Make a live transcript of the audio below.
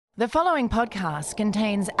The following podcast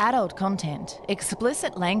contains adult content,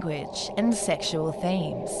 explicit language, and sexual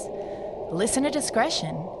themes. Listener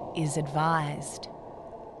discretion is advised.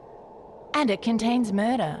 And it contains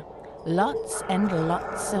murder. Lots and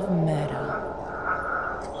lots of murder.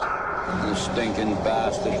 You stinking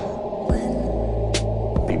bastard.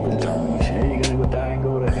 People tell me, say, you're gonna go die and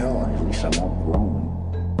go to hell. At least I won't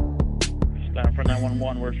roam. Stand for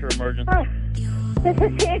 911, where's your emergency? Oh, this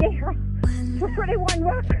is Sandy for 41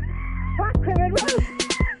 Rock Crimin Road.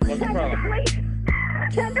 What's the problem? Police.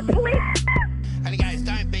 Send the police. And he goes,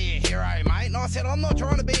 don't be a hero, mate. And I said, I'm not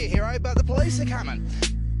trying to be a hero, but the police are coming.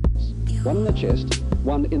 One in the chest,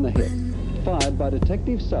 one in the head. Fired by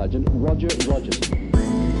Detective Sergeant Roger Rogers.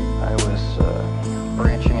 I was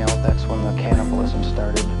branching out. That's when the cannibalism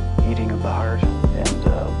started. Eating of the heart and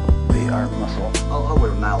the arm muscle. I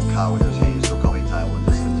would have nailed Carl with his hands to a coffee table and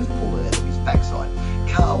just pulled it out of his backside.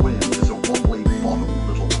 Carl Williams is a wobbly bottom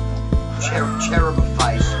little cherub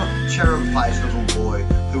face little boy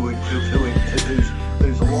whose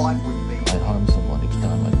life would be. I'd harm someone each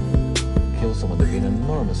time I'd kill someone. There'd be an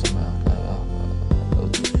enormous amount,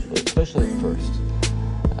 especially at first,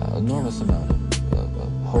 enormous amount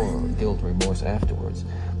of horror, guilt, remorse afterwards.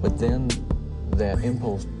 But then that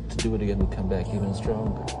impulse to do it again would come back even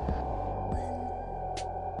stronger.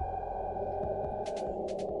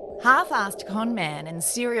 Half-assed conman and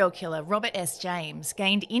serial killer Robert S. James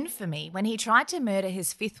gained infamy when he tried to murder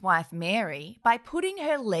his fifth wife Mary by putting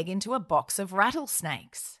her leg into a box of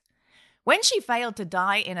rattlesnakes. When she failed to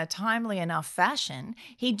die in a timely enough fashion,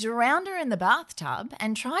 he drowned her in the bathtub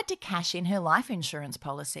and tried to cash in her life insurance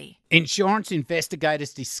policy. Insurance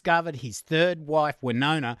investigators discovered his third wife,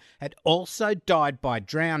 Winona, had also died by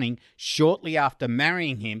drowning shortly after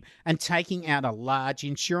marrying him and taking out a large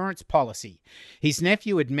insurance policy. His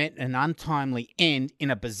nephew had met an untimely end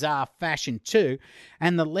in a bizarre fashion too,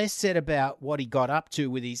 and the less said about what he got up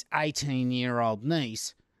to with his 18-year-old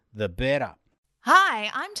niece, the better. Hi,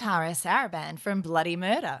 I'm Tara Saraban from Bloody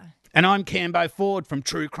Murder. And I'm Cambo Ford from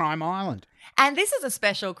True Crime Island. And this is a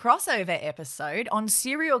special crossover episode on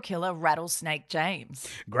serial killer Rattlesnake James.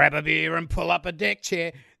 Grab a beer and pull up a deck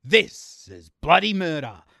chair. This is Bloody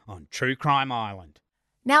Murder on True Crime Island.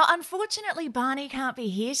 Now, unfortunately, Barney can't be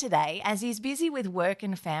here today as he's busy with work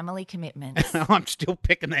and family commitments. I'm still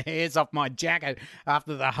picking the hairs off my jacket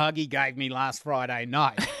after the hug he gave me last Friday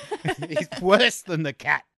night. He's worse than the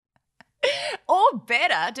cat. Or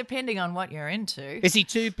better, depending on what you're into. Is he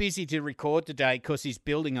too busy to record today because he's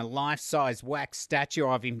building a life-size wax statue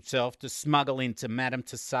of himself to smuggle into Madame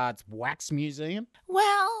Tussauds Wax Museum?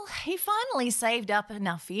 Well, he finally saved up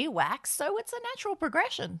enough earwax, so it's a natural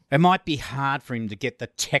progression. It might be hard for him to get the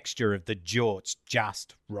texture of the jorts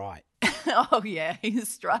just right. Oh yeah, he's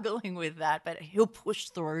struggling with that, but he'll push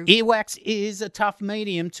through. Earwax is a tough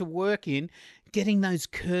medium to work in, getting those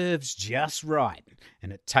curves just right,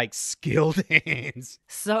 and it takes skilled hands.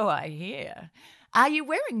 So I hear. Are you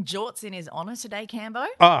wearing jorts in his honour today, Cambo?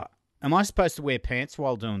 Oh, am I supposed to wear pants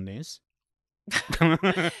while doing this?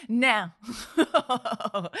 Now,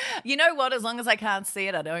 you know what? As long as I can't see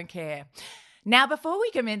it, I don't care. Now, before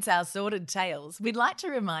we commence our sordid tales, we'd like to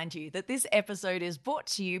remind you that this episode is brought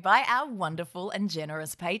to you by our wonderful and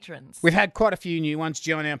generous patrons. We've had quite a few new ones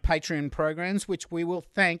join our Patreon programs, which we will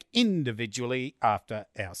thank individually after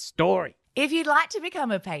our story. If you'd like to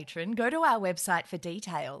become a patron, go to our website for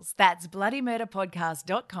details. That's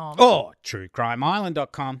bloodymurderpodcast.com or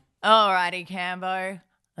truecrimeisland.com. Alrighty, Cambo,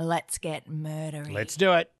 let's get murdery. Let's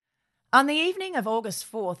do it. On the evening of August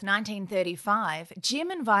 4th, 1935,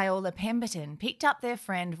 Jim and Viola Pemberton picked up their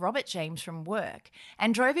friend Robert James from work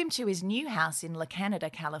and drove him to his new house in La Canada,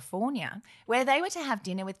 California, where they were to have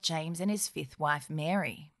dinner with James and his fifth wife,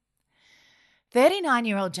 Mary.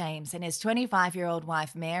 39-year-old James and his 25-year-old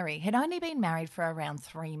wife, Mary, had only been married for around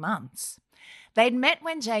 3 months. They'd met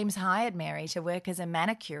when James hired Mary to work as a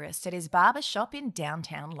manicurist at his barber shop in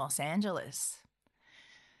downtown Los Angeles.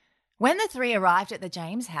 When the three arrived at the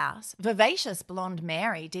James house, vivacious blonde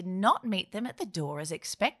Mary did not meet them at the door as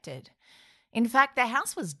expected. In fact, the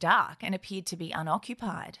house was dark and appeared to be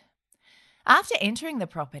unoccupied. After entering the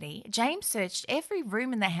property, James searched every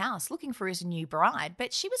room in the house looking for his new bride,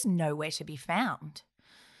 but she was nowhere to be found.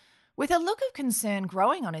 With a look of concern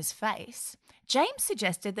growing on his face, James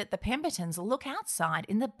suggested that the Pembertons look outside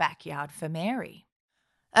in the backyard for Mary.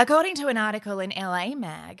 According to an article in LA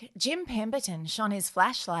Mag, Jim Pemberton shone his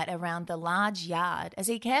flashlight around the large yard as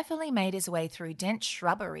he carefully made his way through dense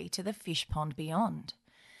shrubbery to the fish pond beyond.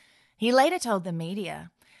 He later told the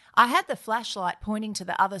media, "I had the flashlight pointing to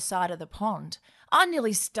the other side of the pond. I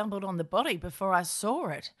nearly stumbled on the body before I saw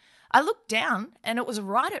it. I looked down and it was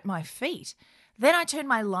right at my feet. Then I turned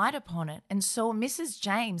my light upon it and saw Mrs.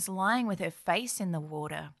 James lying with her face in the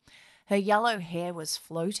water. Her yellow hair was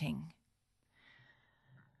floating.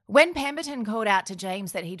 When Pemberton called out to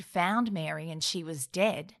James that he'd found Mary and she was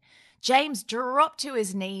dead, James dropped to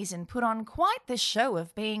his knees and put on quite the show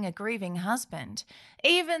of being a grieving husband,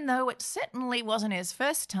 even though it certainly wasn't his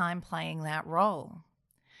first time playing that role.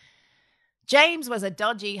 James was a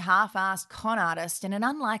dodgy, half-assed con artist and an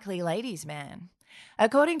unlikely ladies' man.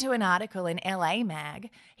 According to an article in LA Mag,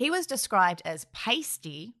 he was described as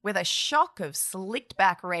pasty with a shock of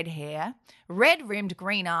slicked-back red hair, red-rimmed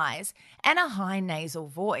green eyes, and a high nasal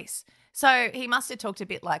voice. So he must have talked a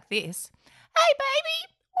bit like this. "Hey,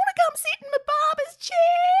 baby, want to come sit in my barber's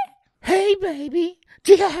chair?" "Hey, baby,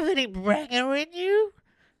 do you have any branger in you?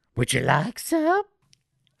 Would you like some?"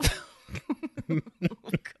 Oh,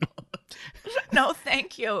 God. No,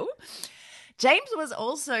 thank you. James was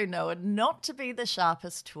also known not to be the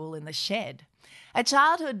sharpest tool in the shed. A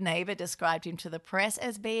childhood neighbour described him to the press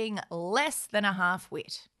as being less than a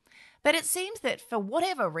half-wit. But it seems that for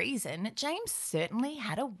whatever reason, James certainly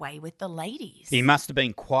had a way with the ladies. He must have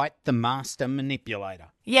been quite the master manipulator.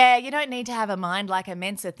 Yeah, you don't need to have a mind like a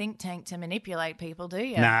Mensa think tank to manipulate people, do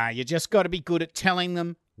you? Nah, you just got to be good at telling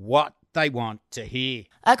them what they want to hear.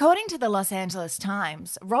 According to the Los Angeles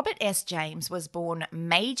Times, Robert S. James was born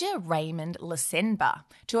Major Raymond Lasenba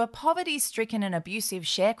to a poverty-stricken and abusive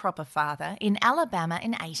sharecropper father in Alabama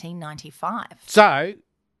in 1895. So,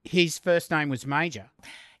 his first name was Major.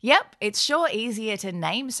 Yep, it's sure easier to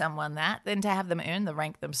name someone that than to have them earn the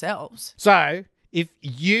rank themselves. So, if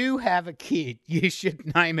you have a kid, you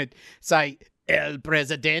should name it, say, El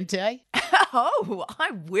Presidente. Oh,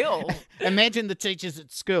 I will. Imagine the teachers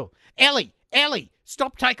at school. Ellie,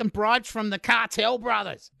 stop taking bribes from the cartel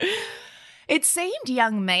brothers. It seemed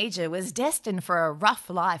young Major was destined for a rough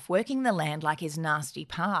life working the land like his nasty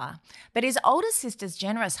pa, but his older sister's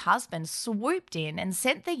generous husband swooped in and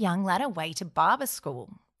sent the young lad away to barber school.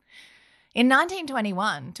 In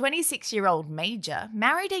 1921, 26-year-old Major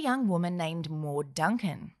married a young woman named Maud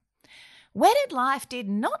Duncan. Wedded life did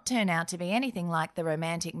not turn out to be anything like the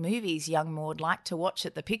romantic movies young Maud liked to watch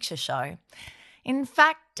at the picture show. In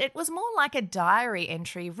fact, it was more like a diary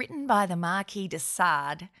entry written by the Marquis de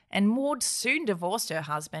Sade, and Maud soon divorced her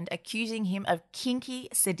husband, accusing him of kinky,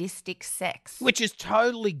 sadistic sex. Which is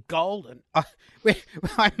totally golden. I mean,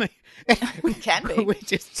 It can be.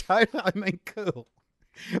 Which is totally, cool.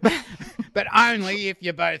 But only if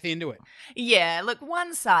you're both into it. Yeah, look,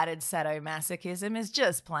 one-sided sadomasochism is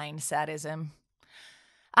just plain sadism.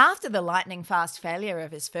 After the lightning-fast failure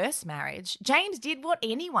of his first marriage, James did what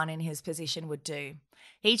anyone in his position would do.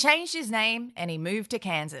 He changed his name and he moved to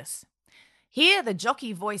Kansas. Here, the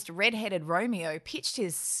jockey-voiced red-headed Romeo pitched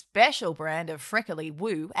his special brand of freckly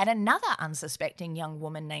woo at another unsuspecting young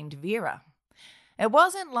woman named Vera. It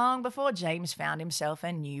wasn't long before James found himself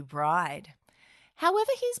a new bride.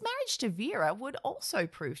 However, his marriage to Vera would also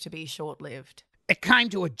prove to be short-lived. It came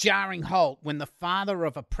to a jarring halt when the father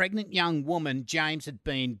of a pregnant young woman James had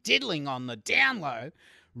been diddling on the down low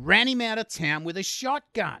ran him out of town with a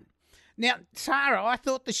shotgun. Now, Tara, I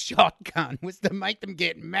thought the shotgun was to make them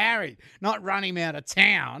get married, not run him out of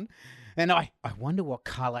town. And I wonder what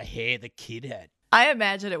colour hair the kid had. I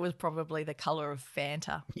imagine it was probably the colour of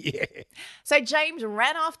Fanta. Yeah. So James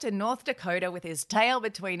ran off to North Dakota with his tail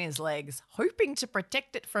between his legs, hoping to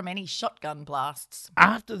protect it from any shotgun blasts.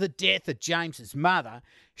 After the death of James's mother,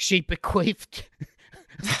 she bequeathed...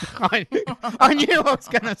 I knew I was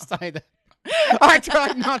going to say that. I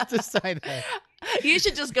tried not to say that. You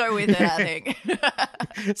should just go with it, I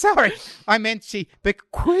think. Sorry, I meant she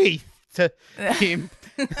bequeathed to him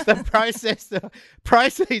the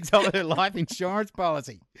proceeds of her life insurance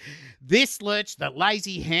policy. This lurched the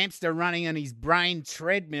lazy hamster running on his brain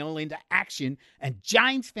treadmill into action, and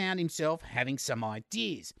James found himself having some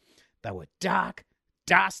ideas. They were dark,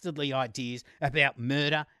 dastardly ideas about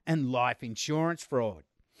murder and life insurance fraud.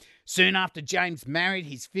 Soon after James married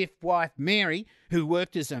his fifth wife, Mary, who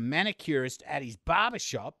worked as a manicurist at his barber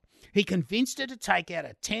shop, he convinced her to take out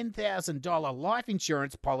a $10,000 life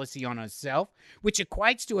insurance policy on herself, which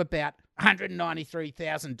equates to about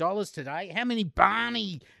 $193,000 today. How many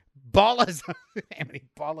Barney bollers? How many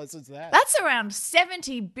bollers is that? That's around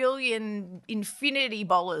 70 billion infinity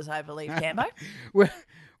bollers, I believe, Cambo.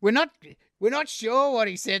 We're not sure what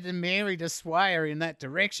he said to Mary to sway her in that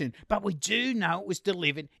direction, but we do know it was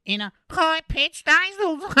delivered in a high-pitched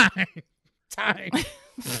nasal tone.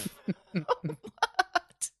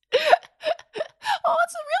 Oh,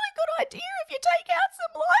 it's a really good idea if you take out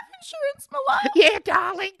some life insurance, Malone. Yeah,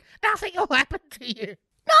 darling. Nothing will happen to you.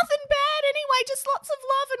 Nothing bad anyway, just lots of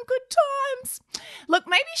love and good times. Look,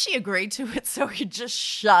 maybe she he agreed to it so he'd just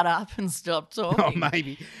shut up and stop talking. Oh,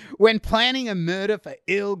 maybe. When planning a murder for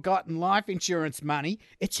ill-gotten life insurance money,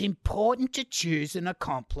 it's important to choose an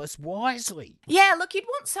accomplice wisely. Yeah, look, you'd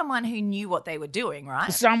want someone who knew what they were doing,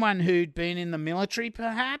 right? Someone who'd been in the military,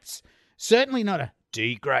 perhaps? Certainly not a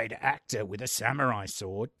D-grade actor with a samurai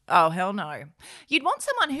sword. Oh, hell no. You'd want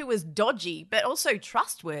someone who was dodgy, but also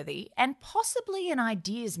trustworthy, and possibly an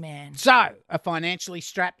ideas man. So, a financially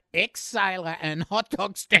strapped ex-sailor and hot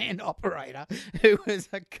dog stand operator who was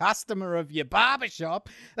a customer of your barbershop.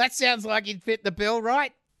 That sounds like he'd fit the bill,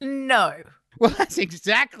 right? No. Well, that's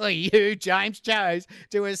exactly who James chose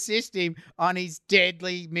to assist him on his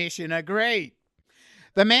deadly mission agreed.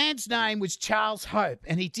 The man's name was Charles Hope,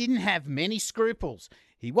 and he didn't have many scruples.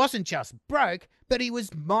 He wasn't just broke, but he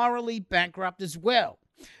was morally bankrupt as well.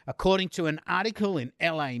 According to an article in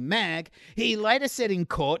LA Mag, he later said in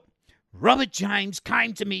court, "Robert James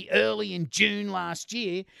came to me early in June last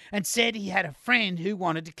year and said he had a friend who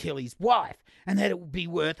wanted to kill his wife and that it would be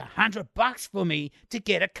worth $100 for me to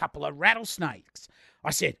get a couple of rattlesnakes.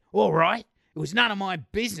 I said, all right. It was none of my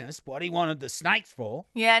business what he wanted the snakes for."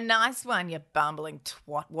 Yeah, nice one, you bumbling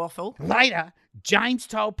twat waffle. Later, James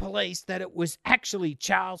told police that it was actually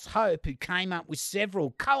Charles Hope who came up with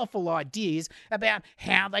several colourful ideas about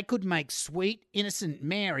how they could make sweet, innocent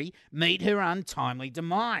Mary meet her untimely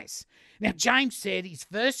demise. Now, James said his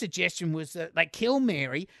first suggestion was that they kill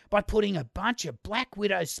Mary by putting a bunch of black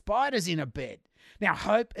widow spiders in her bed. Now,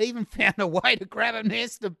 Hope even found a way to grab a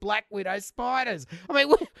nest of black widow spiders. I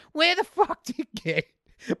mean, where the fuck did you get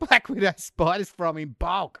black widow spiders from in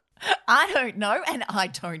bulk? I don't know, and I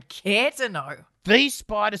don't care to know. These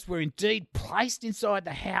spiders were indeed placed inside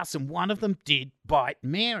the house, and one of them did bite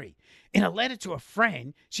Mary. In a letter to a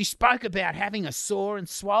friend, she spoke about having a sore and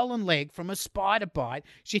swollen leg from a spider bite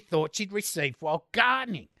she thought she'd received while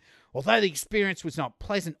gardening. Although the experience was not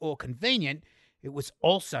pleasant or convenient, it was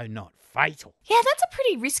also not fatal. Yeah, that's a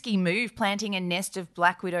pretty risky move, planting a nest of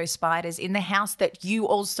black widow spiders in the house that you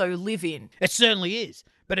also live in. It certainly is,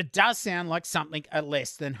 but it does sound like something a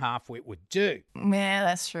less than half-wit would do. Yeah,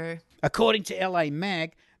 that's true. According to LA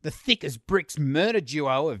Mag, the thick-as-bricks murder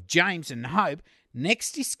duo of James and Hope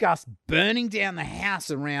next discussed burning down the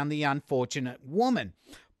house around the unfortunate woman,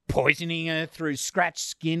 poisoning her through scratched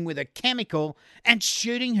skin with a chemical, and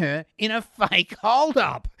shooting her in a fake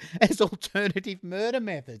hold-up as alternative murder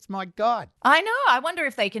methods. My God. I know. I wonder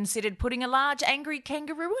if they considered putting a large angry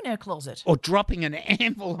kangaroo in her closet. Or dropping an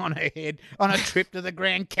anvil on her head on a trip to the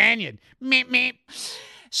Grand Canyon. Meep, meep.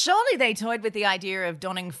 Surely they toyed with the idea of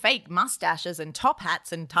donning fake mustaches and top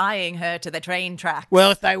hats and tying her to the train tracks.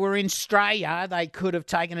 Well, if they were in Australia, they could have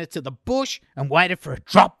taken her to the bush and waited for a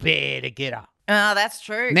drop bear to get her. Oh, that's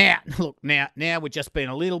true. Now, look, now we're just being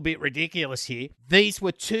a little bit ridiculous here. These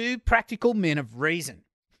were two practical men of reason.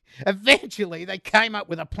 Eventually, they came up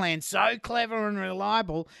with a plan so clever and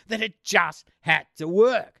reliable that it just had to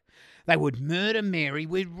work. They would murder Mary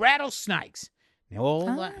with rattlesnakes. Now, all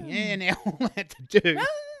they had to do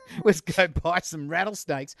was go buy some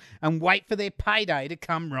rattlesnakes and wait for their payday to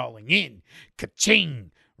come rolling in.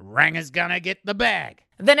 Ka-ching! Ranger's gonna get the bag.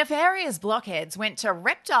 The nefarious blockheads went to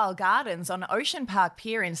Reptile Gardens on Ocean Park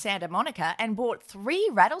Pier in Santa Monica and bought 3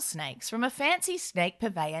 rattlesnakes from a fancy snake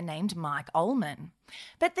purveyor named Mike Ullman.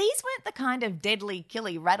 But these weren't the kind of deadly,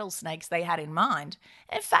 killy rattlesnakes they had in mind.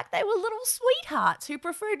 In fact, they were little sweethearts who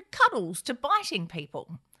preferred cuddles to biting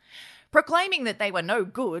people. Proclaiming that they were no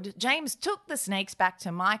good, James took the snakes back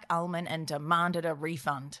to Mike Ullman and demanded a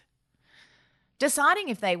refund. Deciding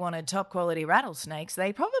if they wanted top-quality rattlesnakes,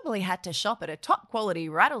 they probably had to shop at a top-quality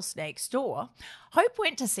rattlesnake store. Hope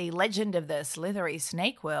went to see legend of the slithery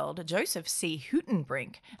snake world, Joseph C.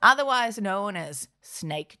 Hootenbrink, otherwise known as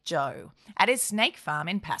Snake Joe, at his snake farm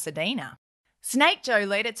in Pasadena. Snake Joe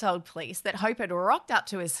later told police that Hope had rocked up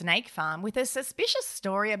to his snake farm with a suspicious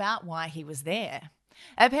story about why he was there.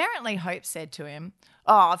 Apparently, Hope said to him,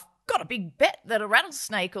 I've got a big bet that a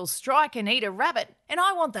rattlesnake will strike and eat a rabbit, and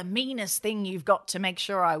I want the meanest thing you've got to make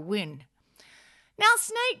sure I win. Now,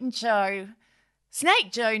 Snake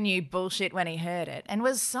Joe knew bullshit when he heard it and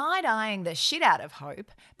was side-eyeing the shit out of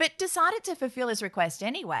Hope, but decided to fulfill his request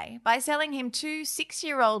anyway by selling him 2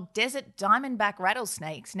 6-year-old desert diamondback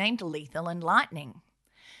rattlesnakes named Lethal and Lightning.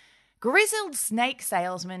 Grizzled snake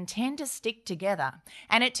salesmen tend to stick together,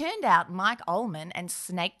 and it turned out Mike Ullman and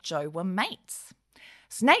Snake Joe were mates.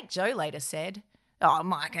 Snake Joe later said,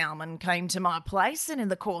 Mike Ullman came to my place and in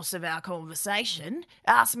the course of our conversation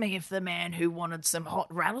asked me if the man who wanted some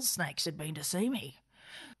hot rattlesnakes had been to see me.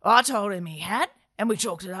 I told him he had, and we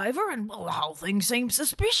talked it over, and well, the whole thing seemed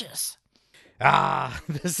suspicious.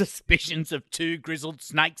 The suspicions of 2 grizzled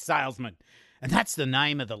snake salesmen. And that's the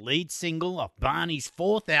name of the lead single of Barney's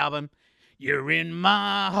fourth album, You're in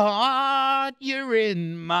My Heart, You're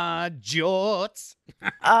in My Jorts.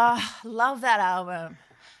 Love that album.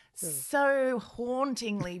 So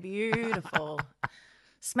hauntingly beautiful.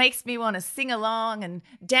 This makes me want to sing along and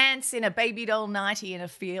dance in a baby doll nightie in a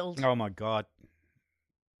field. Oh, my God.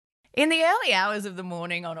 In the early hours of the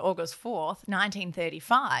morning on August 4th,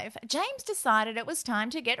 1935, James decided it was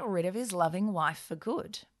time to get rid of his loving wife for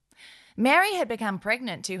good. Mary had become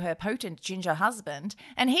pregnant to her potent ginger husband,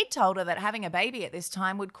 and he'd told her that having a baby at this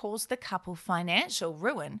time would cause the couple financial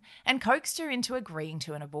ruin and coaxed her into agreeing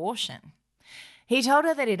to an abortion. He told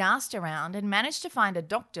her that he'd asked around and managed to find a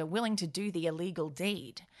doctor willing to do the illegal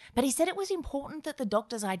deed. But he said it was important that the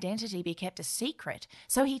doctor's identity be kept a secret,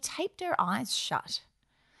 so he taped her eyes shut.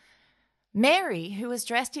 Mary, who was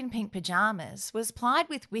dressed in pink pyjamas, was plied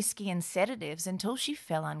with whiskey and sedatives until she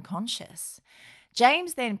fell unconscious.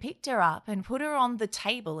 James then picked her up and put her on the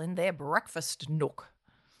table in their breakfast nook.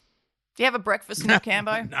 Do you have a breakfast nook,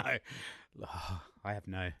 Cambo? No. Oh, I have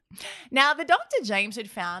no. Now, the doctor James had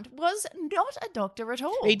found was not a doctor at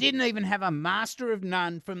all. He didn't even have a Master of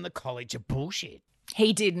None from the College of Bullshit.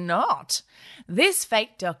 He did not. This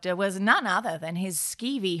fake doctor was none other than his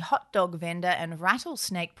skeevy hot dog vendor and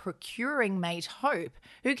rattlesnake procuring mate Hope,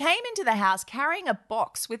 who came into the house carrying a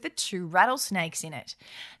box with the 2 rattlesnakes in it.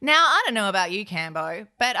 Now, I don't know about you, Cambo,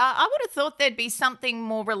 but I would have thought there'd be something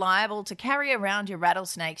more reliable to carry around your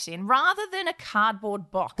rattlesnakes in rather than a cardboard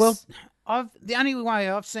box. Well, the only way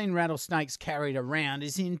I've seen rattlesnakes carried around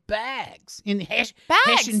is in bags, in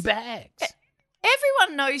Hessian bags.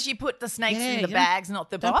 Everyone knows you put the snakes in the bags, not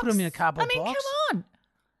the box. Don't put them in a cardboard box. I mean, come on.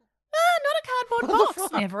 Not a cardboard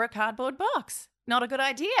box. Never a cardboard box. Not a good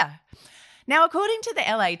idea. Now, according to the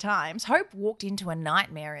LA Times, Hope walked into a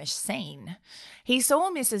nightmarish scene. He saw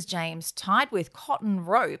Mrs. James tied with cotton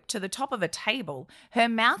rope to the top of a table, her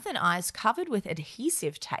mouth and eyes covered with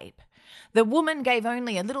adhesive tape. The woman gave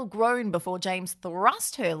only a little groan before James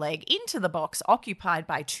thrust her leg into the box occupied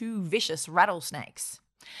by 2 vicious rattlesnakes.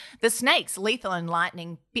 The snakes, Lethal and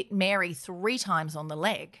Lightning, bit Mary 3 times on the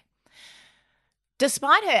leg.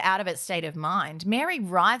 Despite her out-of-it state of mind, Mary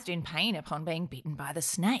writhed in pain upon being bitten by the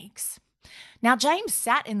snakes. Now, James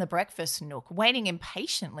sat in the breakfast nook, waiting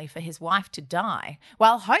impatiently for his wife to die,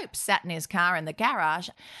 while Hope sat in his car in the garage,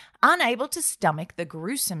 unable to stomach the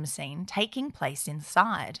gruesome scene taking place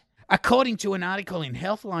inside. According to an article in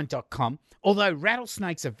Healthline.com, although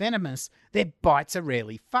rattlesnakes are venomous, their bites are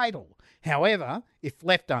rarely fatal. However, if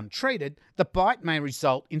left untreated, the bite may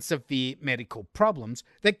result in severe medical problems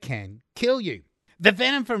that can kill you. The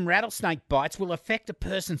venom from rattlesnake bites will affect a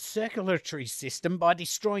person's circulatory system by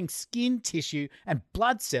destroying skin tissue and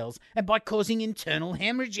blood cells and by causing internal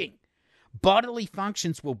hemorrhaging. Bodily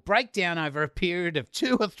functions will break down over a period of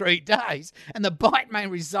 2 or 3 days, and the bite may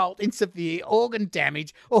result in severe organ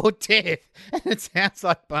damage or death. And it sounds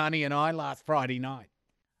like Barney and I last Friday night.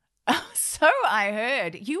 So I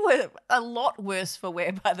heard. You were a lot worse for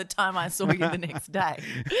wear by the time I saw you the next day.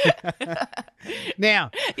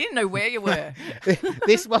 Now, you didn't know where you were.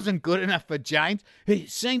 This wasn't good enough for James, who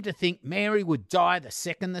seemed to think Mary would die the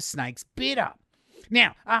second the snakes bit her.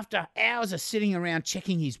 Now, after hours of sitting around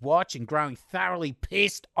checking his watch and growing thoroughly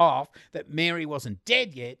pissed off that Mary wasn't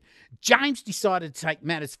dead yet, James decided to take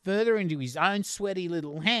matters further into his own sweaty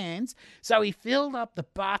little hands, so he filled up the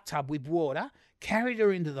bathtub with water, carried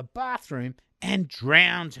her into the bathroom, and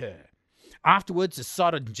drowned her. Afterwards, the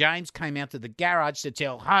sodden James came out to the garage to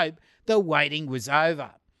tell Hope the waiting was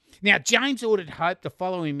over. Now, James ordered Hope to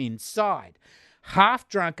follow him inside. Half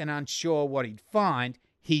drunk and unsure what he'd find,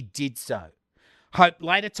 he did so. Hope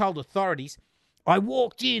later told authorities, "I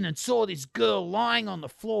walked in and saw this girl lying on the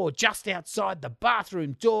floor just outside the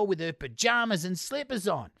bathroom door with her pyjamas and slippers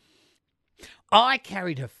on. I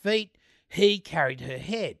carried her feet, he carried her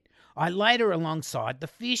head. I laid her alongside the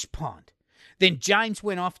fish pond. Then James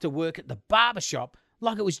went off to work at the barber shop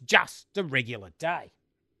like it was just a regular day."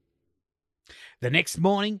 The next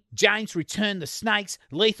morning, James returned the snakes,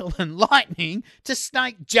 Lethal and Lightning, to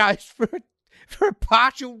Snake Joe's for a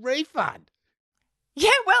partial refund. Yeah,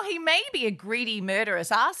 well, he may be a greedy,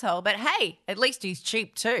 murderous asshole, but hey, at least he's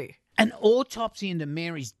cheap too. An autopsy into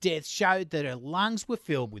Mary's death showed that her lungs were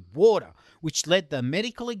filled with water, which led the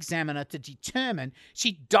medical examiner to determine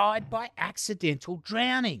she died by accidental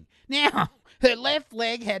drowning. Now, her left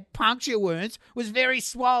leg had puncture wounds, was very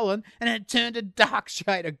swollen, and had turned a dark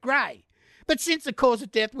shade of grey. But since the cause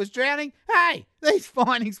of death was drowning, hey, these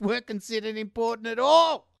findings weren't considered important at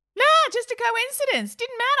all. Nah, just a coincidence.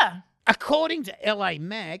 Didn't matter. According to LA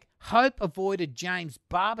Mag, Hope avoided James'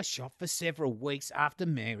 barbershop for several weeks after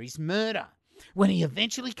Mary's murder. When he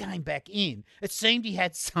eventually came back in, it seemed he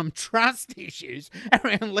had some trust issues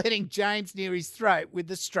around letting James near his throat with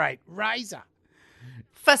the straight razor.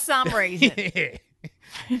 For some reason. Yeah.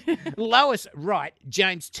 Lois Wright,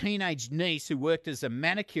 James' teenage niece who worked as a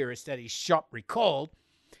manicurist at his shop, recalled,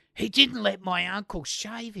 "He didn't let my uncle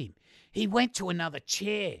shave him. He went to another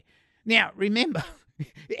chair." Now, remember,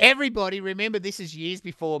 everybody remember this is years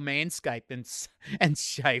before Manscaped and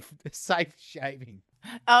safe shaving.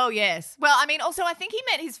 Oh, yes. Well, I mean, also, I think he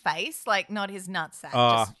meant his face, like not his nutsack,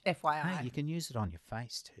 just FYI. Hey, you can use it on your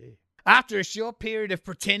face too. After a short period of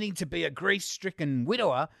pretending to be a grief-stricken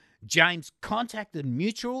widower, James contacted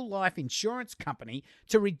Mutual Life Insurance Company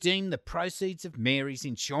to redeem the proceeds of Mary's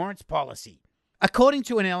insurance policy. According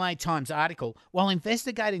to an LA Times article, while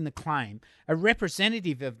investigating the claim, a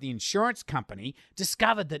representative of the insurance company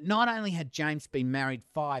discovered that not only had James been married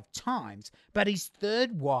 5 times, but his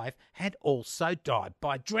third wife had also died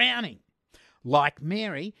by drowning. Like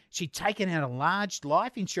Mary, she'd taken out a large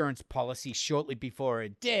life insurance policy shortly before her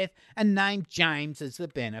death and named James as the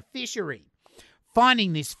beneficiary.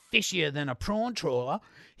 Finding this fishier than a prawn trawler,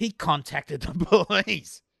 he contacted the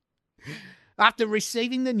police. After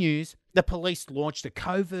receiving the news, the police launched a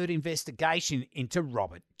covert investigation into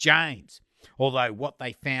Robert James. Although what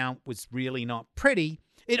they found was really not pretty,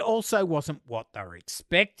 it also wasn't what they were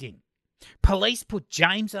expecting. Police put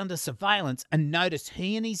James under surveillance and noticed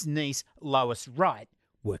he and his niece, Lois Wright,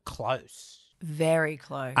 were close. Very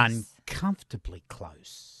close. Uncomfortably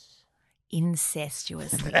close.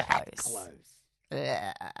 Incestuously close.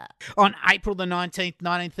 On April the 19th,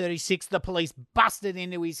 1936, the police busted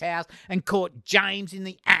into his house and caught James in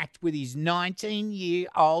the act with his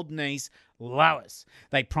 19-year-old niece, Lois.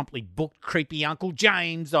 They promptly booked creepy Uncle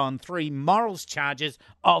James on 3 morals charges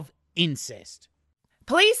of incest.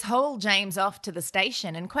 Police hauled James off to the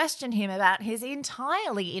station and questioned him about his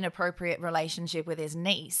entirely inappropriate relationship with his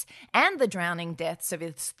niece and the drowning deaths of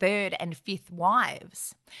his 3rd and 5th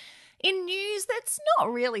wives. In news that's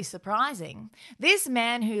not really surprising, this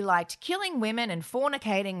man who liked killing women and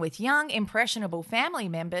fornicating with young, impressionable family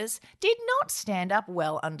members did not stand up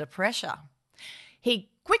well under pressure. He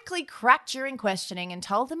quickly cracked during questioning and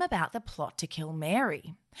told them about the plot to kill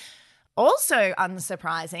Mary. Also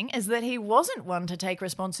unsurprising is that he wasn't one to take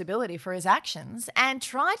responsibility for his actions and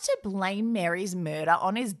tried to blame Mary's murder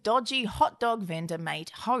on his dodgy hot dog vendor mate,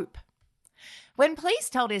 Hope. When police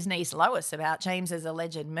told his niece Lois about James's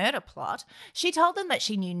alleged murder plot, she told them that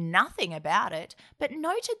she knew nothing about it, but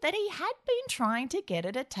noted that he had been trying to get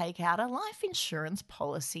her to take out a life insurance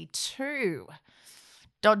policy too.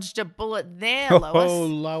 Dodged a bullet there, Lois. Oh,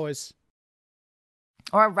 Lois.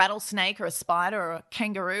 Or a rattlesnake or a spider or a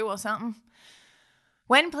kangaroo or something.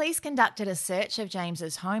 When police conducted a search of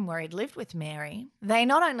James's home where he'd lived with Mary, they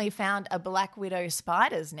not only found a black widow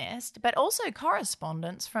spider's nest, but also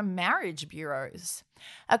correspondence from marriage bureaus.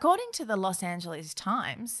 According to the Los Angeles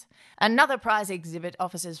Times, another prize exhibit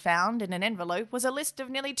officers found in an envelope was a list of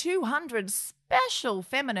nearly 200 special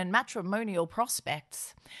feminine matrimonial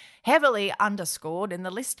prospects. Heavily underscored in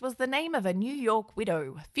the list was the name of a New York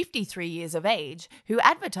widow, 53 years of age, who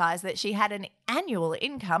advertised that she had an annual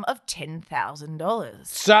income of $10,000.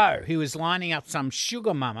 So he was lining up some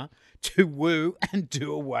sugar mama to woo and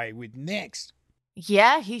do away with next.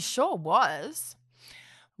 Yeah, he sure was.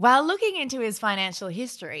 While looking into his financial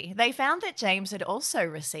history, they found that James had also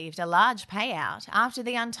received a large payout after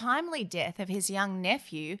the untimely death of his young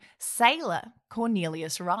nephew, sailor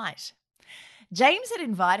Cornelius Wright. James had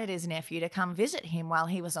invited his nephew to come visit him while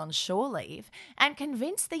he was on shore leave and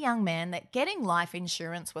convinced the young man that getting life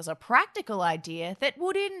insurance was a practical idea that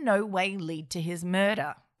would in no way lead to his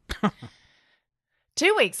murder.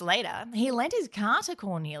 2 weeks later, he lent his car to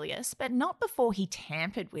Cornelius, but not before he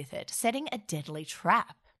tampered with it, setting a deadly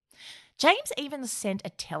trap. James even sent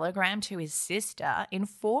a telegram to his sister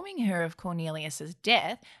informing her of Cornelius's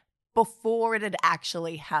death before it had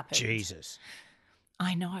actually happened. Jesus.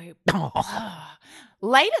 I know.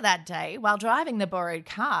 Later that day, while driving the borrowed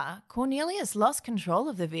car, Cornelius lost control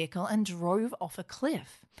of the vehicle and drove off a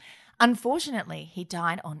cliff. Unfortunately, he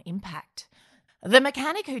died on impact. The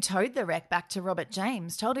mechanic who towed the wreck back to Robert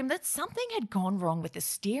James told him that something had gone wrong with the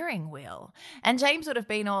steering wheel, and James would have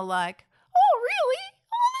been all like, "Oh, really?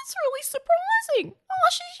 Oh, that's really surprising. Oh,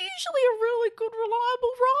 she's usually a really good,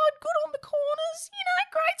 reliable ride, good on the corners,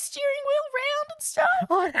 great steering wheel round and stuff."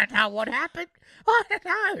 I don't know what happened. I don't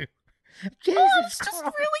know. Jesus It's just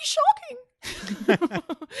Christ. really shocking.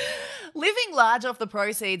 Living large off the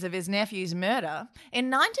proceeds of his nephew's murder, in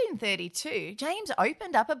 1932, James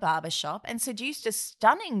opened up a barber shop and seduced a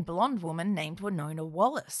stunning blonde woman named Winona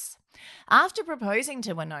Wallace. After proposing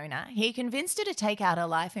to Winona, he convinced her to take out a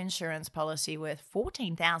life insurance policy worth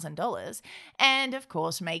 $14,000 and, of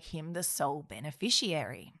course, make him the sole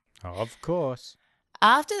beneficiary. Of course.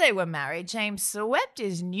 After they were married, James swept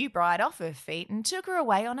his new bride off her feet and took her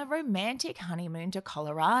away on a romantic honeymoon to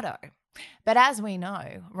Colorado. But as we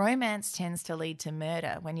know, romance tends to lead to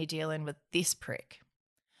murder when you're dealing with this prick.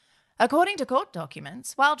 According to court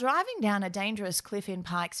documents, while driving down a dangerous cliff in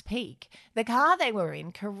Pikes Peak, the car they were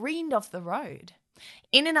in careened off the road.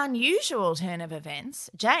 In an unusual turn of events,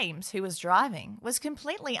 James, who was driving, was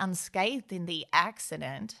completely unscathed in the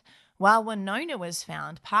accident, while Winona was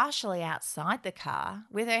found partially outside the car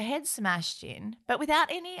with her head smashed in, but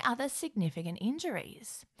without any other significant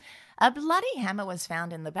injuries. A bloody hammer was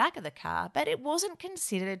found in the back of the car, but it wasn't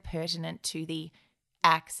considered pertinent to the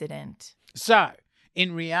accident. So,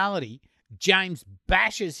 in reality, James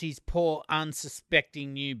bashes his poor,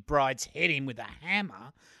 unsuspecting new bride's head in with a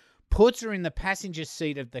hammer, puts her in the passenger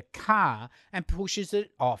seat of the car, and pushes it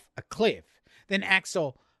off a cliff. Then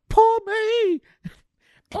Axel, "Poor me!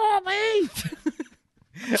 Poor me!"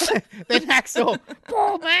 Then Axel,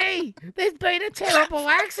 "Poor me! There's been a terrible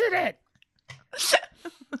accident!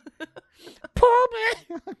 Poor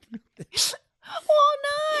me!" Oh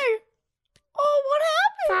no! Oh, what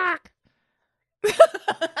happened? Fuck!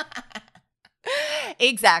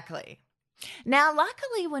 Exactly. Now,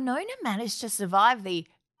 luckily, Winona managed to survive the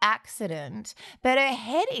accident, but her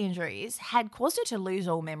head injuries had caused her to lose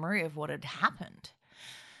all memory of what had happened.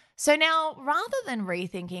 So now, rather than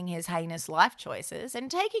rethinking his heinous life choices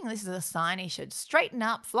and taking this as a sign he should straighten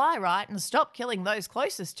up, fly right, and stop killing those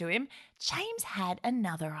closest to him, James had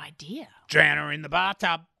another idea. Drown her in the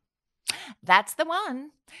bathtub. That's the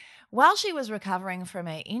one. While she was recovering from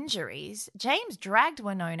her injuries, James dragged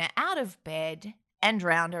Winona out of bed and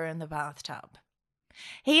drowned her in the bathtub.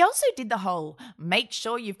 He also did the whole make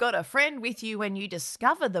sure you've got a friend with you when you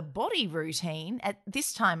discover the body routine at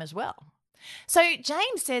this time as well. So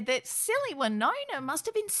James said that silly Winona must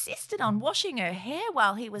have insisted on washing her hair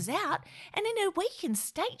while he was out, and in her weakened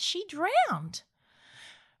state she drowned.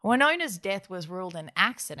 Winona's death was ruled an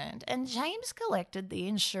accident, and James collected the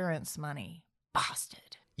insurance money.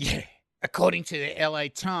 Bastard. Yeah. According to the LA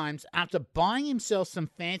Times, after buying himself some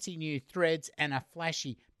fancy new threads and a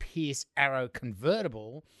flashy Pierce Arrow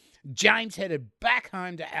convertible, James headed back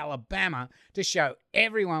home to Alabama to show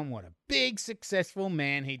everyone what a big, successful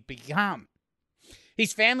man he'd become.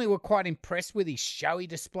 His family were quite impressed with his showy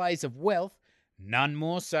displays of wealth, none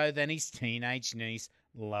more so than his teenage niece,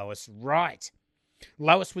 Lois Wright.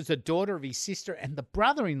 Lois was the daughter of his sister and the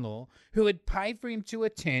brother-in-law who had paid for him to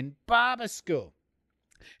attend barber school.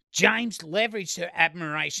 James leveraged her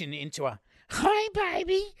admiration into a, "Hi,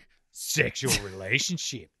 baby," sexual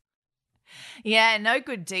relationship. Yeah, no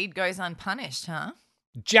good deed goes unpunished, huh?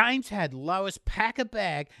 James had Lois pack a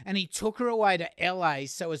bag and he took her away to LA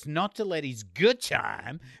so as not to let his good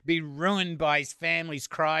time be ruined by his family's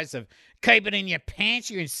cries of, "Keep it in your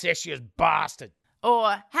pants, you incestuous bastard."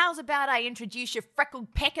 Or, how's about I introduce your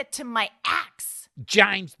freckled pecker to my axe?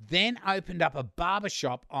 James then opened up a barber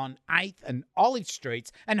shop on 8th and Olive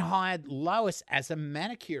Streets and hired Lois as a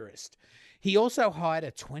manicurist. He also hired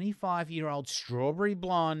a 25-year-old strawberry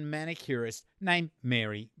blonde manicurist named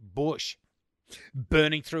Mary Bush.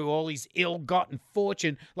 Burning through all his ill-gotten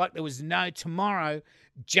fortune like there was no tomorrow,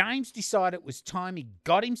 James decided it was time he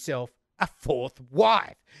got himself a fourth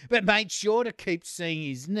wife, but made sure to keep seeing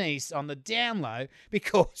his niece on the down low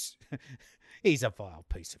because he's a vile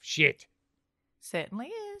piece of shit. Certainly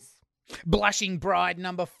is. Blushing bride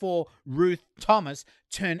number 4, Ruth Thomas,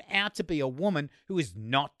 turned out to be a woman who is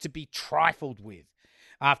not to be trifled with.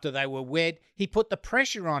 After they were wed, he put the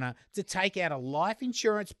pressure on her to take out a life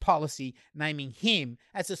insurance policy naming him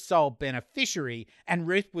as a sole beneficiary, and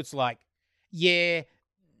Ruth was like, "Yeah,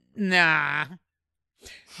 nah."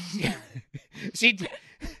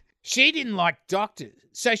 She didn't like doctors,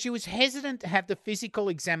 so she was hesitant to have the physical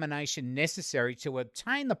examination necessary to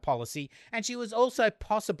obtain the policy, and she was also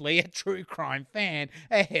possibly a true crime fan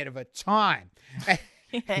ahead of her time.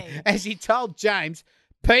 As he told James,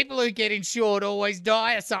 "People who get insured always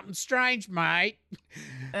die of something strange, mate."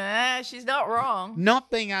 She's not wrong. Not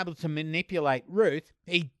being able to manipulate Ruth,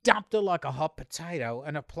 he dumped her like a hot potato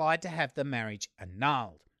and applied to have the marriage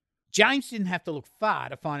annulled. James didn't have to look far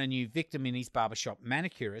to find a new victim in his barbershop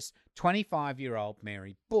manicurist, 25-year-old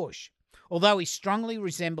Mary Bush. Although he strongly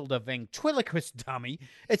resembled a ventriloquist dummy,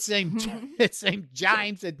 it seemed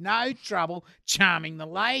James had no trouble charming the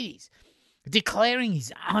ladies. Declaring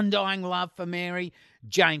his undying love for Mary,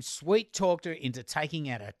 James sweet-talked her into taking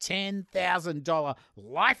out a $10,000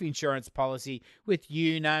 life insurance policy with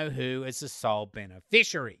you-know-who as the sole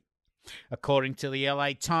beneficiary. According to the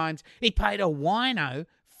LA Times, he paid a wino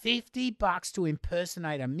 $50 to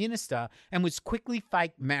impersonate a minister and was quickly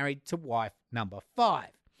fake married to wife number 5.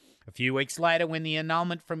 A few weeks later, when the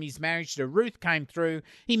annulment from his marriage to Ruth came through,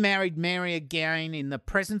 he married Mary again in the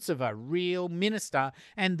presence of a real minister,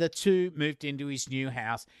 and the two moved into his new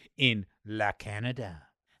house in La Canada.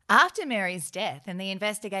 After Mary's death and the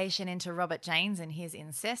investigation into Robert James and his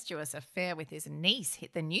incestuous affair with his niece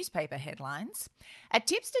hit the newspaper headlines, a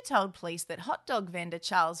tipster told police that hot dog vendor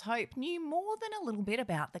Charles Hope knew more than a little bit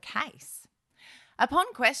about the case.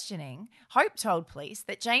 Upon questioning, Hope told police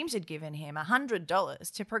that James had given him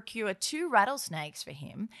 $100 to procure 2 rattlesnakes for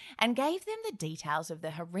him and gave them the details of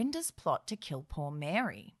the horrendous plot to kill poor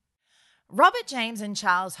Mary. Robert James and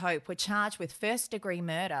Charles Hope were charged with first-degree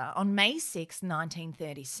murder on May 6,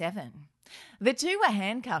 1937. The two were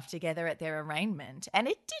handcuffed together at their arraignment, and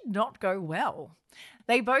it did not go well.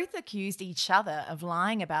 They both accused each other of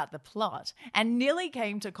lying about the plot and nearly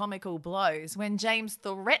came to comical blows when James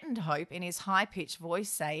threatened Hope in his high-pitched voice,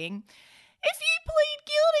 saying, "If you plead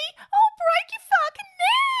guilty, I'll break your fucking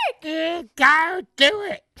neck!" Go do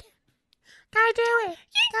it! Go do it!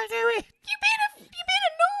 Go do it! You better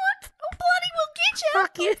not! Or bloody will get you!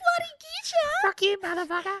 Fuck you! Bloody get you! Fuck you,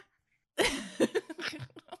 motherfucker!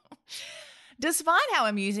 Despite how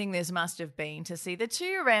amusing this must have been to see the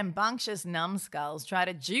two rambunctious numbskulls try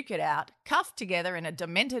to duke it out, cuffed together in a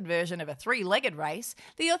demented version of a 3-legged race,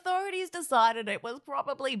 the authorities decided it was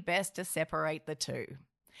probably best to separate the two.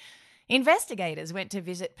 Investigators went to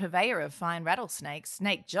visit purveyor of fine rattlesnakes,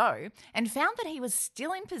 Snake Joe, and found that he was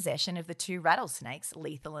still in possession of the 2 rattlesnakes,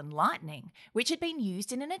 Lethal and Lightning, which had been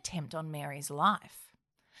used in an attempt on Mary's life.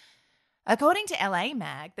 According to LA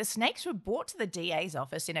Mag, the snakes were brought to the DA's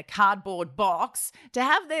office in a cardboard box to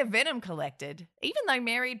have their venom collected, even though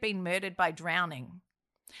Mary had been murdered by drowning.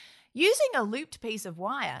 Using a looped piece of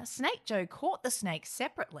wire, Snake Joe caught the snakes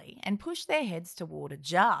separately and pushed their heads toward a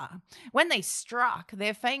jar. When they struck,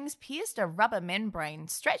 their fangs pierced a rubber membrane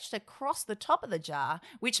stretched across the top of the jar,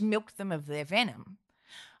 which milked them of their venom.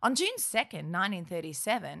 On June 2nd,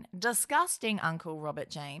 1937, disgusting Uncle Robert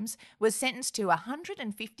James was sentenced to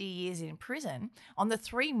 150 years in prison on the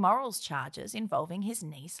 3 morals charges involving his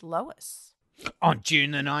niece Lois. On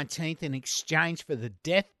June the 19th, in exchange for the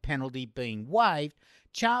death penalty being waived,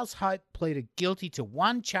 Charles Hope pleaded guilty to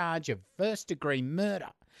 1 charge of first-degree murder.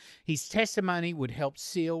 His testimony would help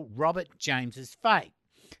seal Robert James's fate.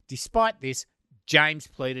 Despite this, James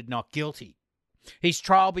pleaded not guilty. His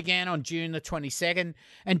trial began on June the 22nd,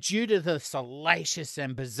 and due to the salacious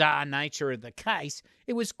and bizarre nature of the case,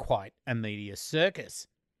 it was quite a media circus.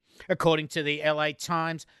 According to the LA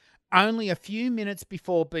Times, only a few minutes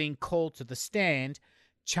before being called to the stand,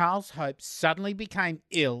 Charles Hope suddenly became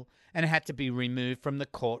ill and had to be removed from the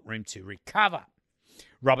courtroom to recover.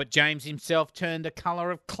 Robert James himself turned the colour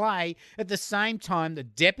of clay at the same time the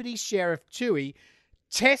Deputy Sheriff Toohey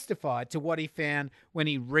testified to what he found when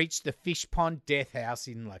he reached the Fish Pond Death House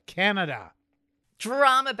in La Canada.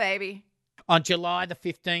 Drama, baby. On July the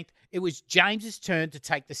 15th, it was James's turn to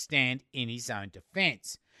take the stand in his own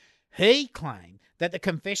defence. He claimed that the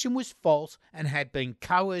confession was false and had been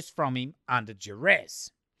coerced from him under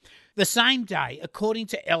duress. The same day, according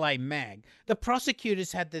to LA Mag, the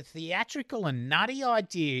prosecutors had the theatrical and nutty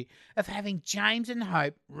idea of having James and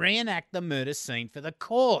Hope reenact the murder scene for the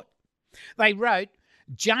court. They wrote,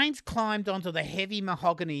 James climbed onto the heavy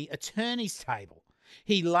mahogany attorney's table.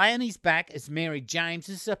 He lay on his back as Mary James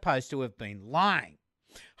is supposed to have been lying.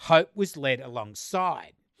 Hope was led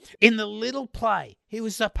alongside. In the little play, he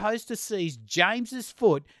was supposed to seize James's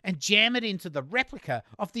foot and jam it into the replica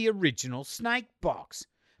of the original snake box.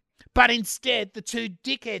 But instead, the two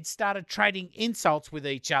dickheads started trading insults with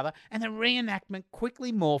each other, and the reenactment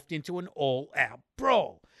quickly morphed into an all-out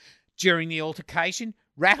brawl. During the altercation,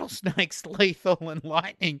 rattlesnakes, Lethal and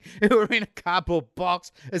Lightning, who were in a cardboard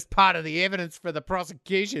box as part of the evidence for the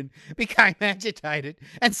prosecution, became agitated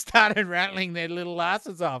and started rattling their little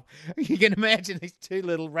asses off. You can imagine these 2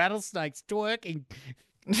 little rattlesnakes twerking.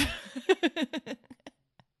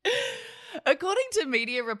 According to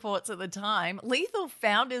media reports at the time, Lethal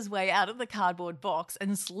found his way out of the cardboard box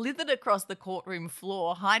and slithered across the courtroom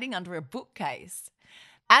floor, hiding under a bookcase.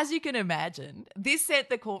 As you can imagine, this sent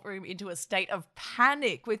the courtroom into a state of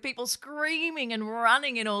panic, with people screaming and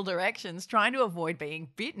running in all directions, trying to avoid being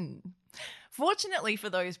bitten. Fortunately for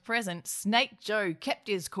those present, Snake Joe kept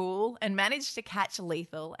his cool and managed to catch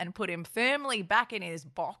Lethal and put him firmly back in his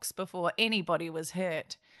box before anybody was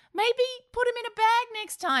hurt. Maybe put him in a bag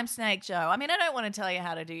next time, Snake Joe. I mean, I don't want to tell you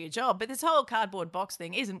how to do your job, but this whole cardboard box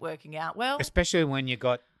thing isn't working out well. Especially when you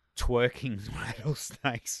got twerking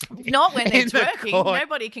rattlesnakes. Not when they're in the twerking. court.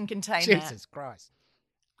 Nobody can contain that. Jesus Christ.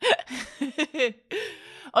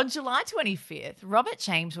 On July 25th, Robert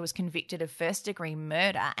James was convicted of first-degree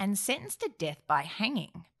murder and sentenced to death by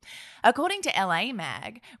hanging. According to LA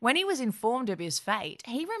Mag, when he was informed of his fate,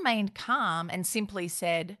 he remained calm and simply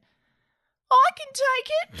said, "I can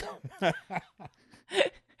take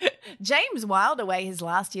it." James whiled away his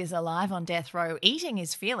last years alive on death row, eating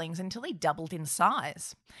his feelings until he doubled in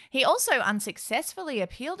size. He also unsuccessfully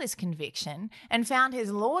appealed his conviction and found his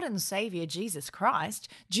Lord and Saviour Jesus Christ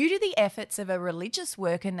due to the efforts of a religious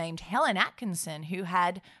worker named Helen Atkinson, who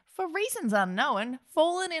had, for reasons unknown,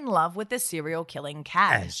 fallen in love with the serial-killing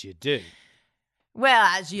cat. As you do. Well,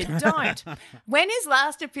 as you don't. When his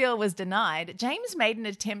last appeal was denied, James made an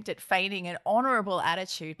attempt at feigning an honourable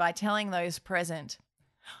attitude by telling those present,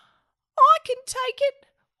 "I can take it.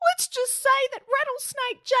 Let's just say that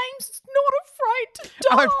Rattlesnake James is not afraid to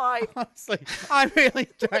die." Honestly, I really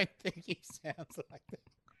don't think he sounds like that.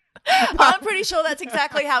 I'm pretty sure that's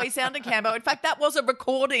exactly how he sounded, Cambo. In fact, that was a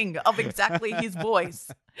recording of exactly his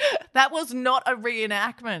voice. That was not a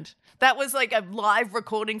reenactment. That was like a live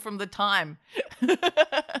recording from the time.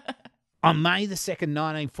 On May the 2nd,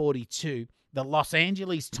 1942, the Los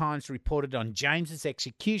Angeles Times reported on James's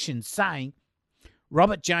execution, saying,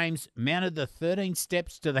 Robert James mounted the 13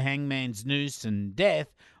 steps to the hangman's noose and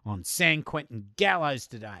death on San Quentin gallows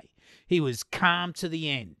today. He was calm to the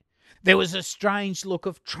end. There was a strange look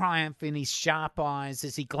of triumph in his sharp eyes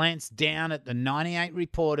as he glanced down at the 98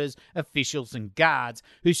 reporters, officials and guards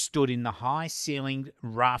who stood in the high-ceilinged,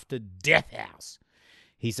 raftered death house.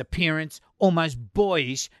 His appearance, almost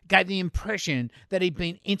boyish, gave the impression that he'd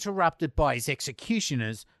been interrupted by his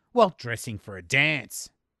executioners while dressing for a dance.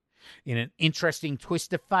 In an interesting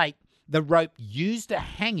twist of fate, the rope used to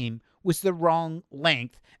hang him was the wrong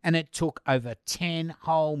length, and it took over 10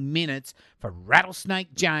 whole minutes for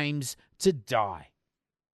Rattlesnake James to die.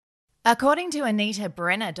 According to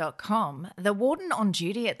AnitaBrenner.com, the warden on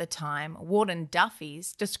duty at the time, Warden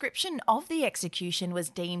Duffy's, description of the execution was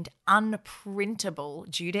deemed unprintable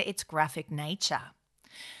due to its graphic nature.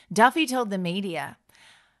 Duffy told the media,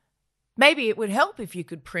 "Maybe it would help if you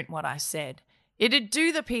could print what I said. It'd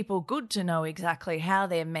do the people good to know exactly how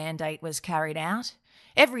their mandate was carried out.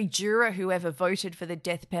 Every juror who ever voted for the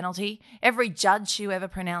death penalty, every judge who ever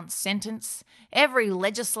pronounced sentence, every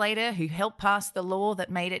legislator who helped pass the law that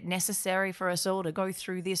made it necessary for us all to go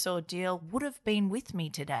through this ordeal would have been with me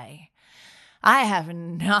today. I have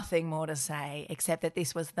nothing more to say except that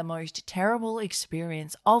this was the most terrible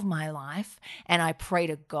experience of my life, and I pray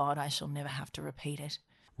to God I shall never have to repeat it."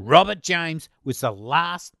 Robert James was the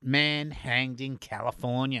last man hanged in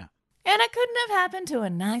California. And it couldn't have happened to a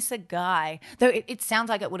nicer guy. Though it sounds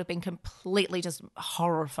like it would have been completely just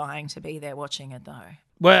horrifying to be there watching it, though.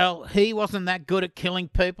 Well, he wasn't that good at killing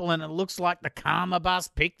people, and it looks like the karma bus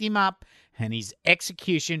picked him up, and his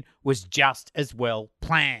execution was just as well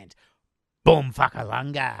planned. Boom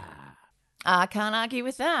fuckalunga. I can't argue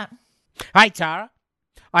with that. Hey, Tara,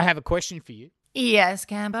 I have a question for you. Yes,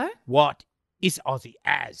 Cambo? What is Aussie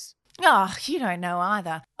Az? Oh, you don't know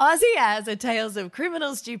either. Aussie Az are tales of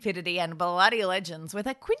criminal stupidity and bloody legends with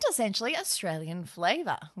a quintessentially Australian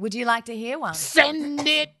flavour. Would you like to hear one? Send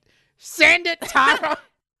it! Send it, Tara!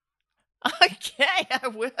 Okay, I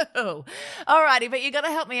will. Alrighty, but you got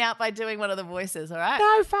to help me out by doing one of the voices, all right?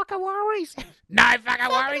 No fucking worries. No fucking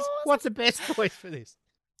worries. What's the best voice for this?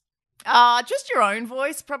 Just your own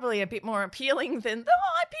voice, probably a bit more appealing than the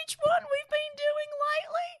high-pitched one we've been doing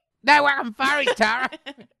lately. No fucking furries, Tara.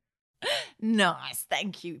 Nice,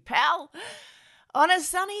 thank you, pal. On a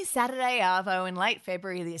sunny Saturday arvo in late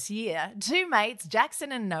February this year, two mates,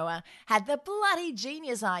 Jackson and Noah, had the bloody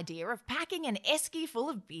genius idea of packing an esky full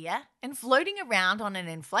of beer and floating around on an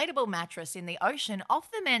inflatable mattress in the ocean off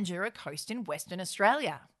the Mandurah coast in Western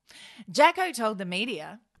Australia. Jacko told the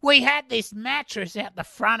media, "We had this mattress out the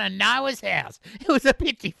front of Noah's house. It was a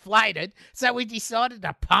bit deflated, so we decided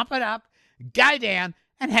to pump it up, go down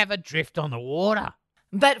and have a drift on the water."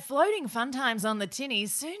 But floating fun times on the tinnies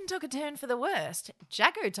soon took a turn for the worst.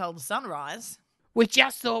 Jacko told Sunrise, "We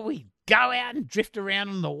just thought we'd go out and drift around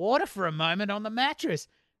on the water for a moment on the mattress,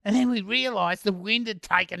 and then we realised the wind had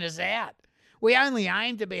taken us out. We only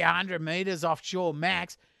aimed to be 100 metres offshore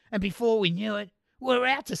max, and before we knew it, we were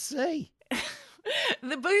out to sea."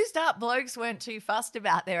 The boozed up blokes weren't too fussed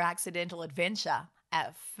about their accidental adventure.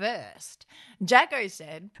 at first. Jacko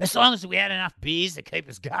said, "As long as we had enough beers to keep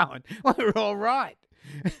us going, we were all right.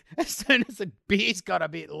 As soon as the beers got a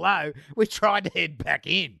bit low, we tried to head back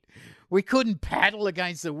in. We couldn't paddle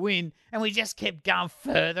against the wind, and we just kept going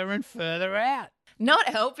further and further out." Not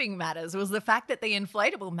helping matters was the fact that the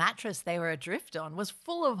inflatable mattress they were adrift on was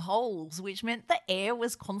full of holes, which meant the air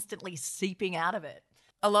was constantly seeping out of it.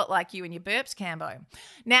 A lot like you and your burps, Cambo.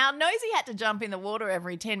 Now, Nosy had to jump in the water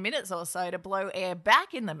every 10 minutes or so to blow air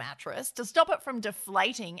back in the mattress to stop it from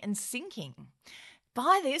deflating and sinking.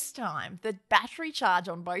 By this time, the battery charge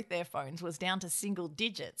on both their phones was down to single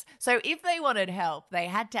digits, so if they wanted help, they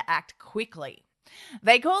had to act quickly.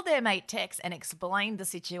 They called their mate Tex and explained the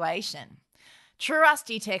situation.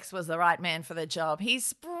 Trusty Tex was the right man for the job. He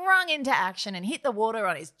sprung into action and hit the water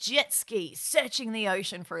on his jet ski, searching the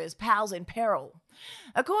ocean for his pals in peril.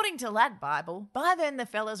 According to Lad Bible, by then the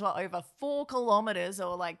fellas were over 4 kilometres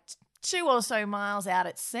or like 2 or so miles out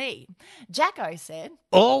at sea. Jacko said,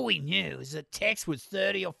 "All we knew is that Tex was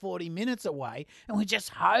 30 or 40 minutes away, and we're just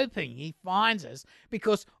hoping he finds us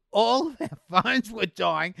because all of our phones were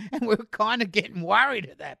dying and we were kind of getting worried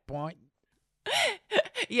at that point."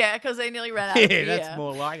 Yeah, because they nearly ran out of beer. Yeah, that's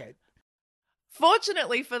more like it.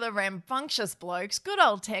 Fortunately for the rambunctious blokes, good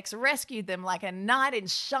old Tex rescued them like a knight in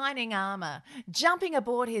shining armour. Jumping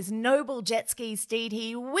aboard his noble jet ski steed,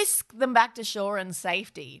 he whisked them back to shore in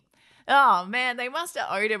safety. Oh, man, they must have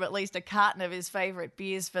owed him at least a carton of his favourite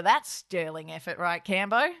beers for that sterling effort, right,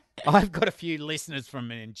 Cambo? I've got a few listeners from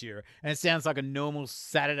Mandurah, and it sounds like a normal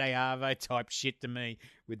Saturday Arvo type shit to me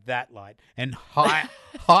with that light. And hi,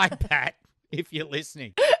 Pat, if you're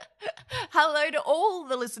listening. Hello to all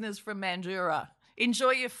the listeners from Mandurah.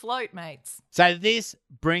 Enjoy your float, mates. So this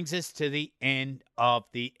brings us to the end of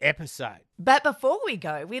the episode. But before we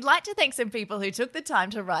go, we'd like to thank some people who took the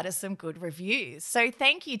time to write us some good reviews. So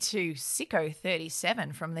thank you to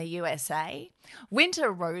Sicko37 from the USA,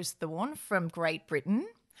 Winter Rosethorn from Great Britain,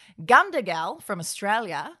 Gundagal from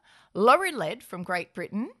Australia, Laurie Led from Great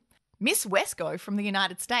Britain, Miss Wesco from the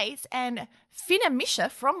United States, and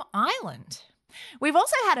Finamisha from Ireland. We've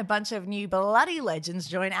also had a bunch of new bloody legends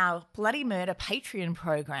join our Bloody Murder Patreon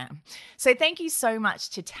program. So thank you so much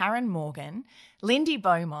to Taryn Morgan, Lindy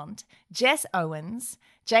Beaumont, Jess Owens,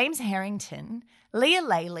 James Harrington, Leah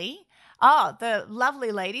Laley, the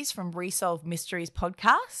lovely ladies from Resolve Mysteries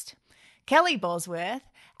podcast, Kelly Bosworth,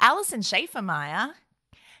 Alison Schaefer-Meyer,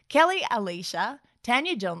 Kelly Alicia,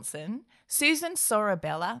 Tanya Johnson, Susan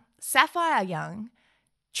Sorabella, Sapphire Young,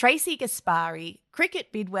 Tracy Gaspari,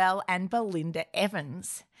 Cricket Bidwell, and Belinda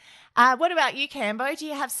Evans. What about you, Cambo? Do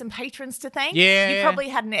you have some patrons to thank? Yeah. You probably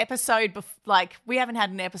had an episode, we haven't had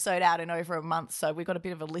an episode out in over a month, so we've got a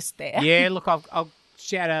bit of a list there. Yeah, look, I'll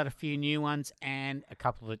shout out a few new ones and a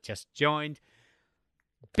couple that just joined.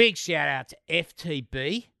 Big shout out to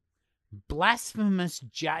FTB, Blasphemous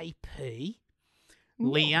JP,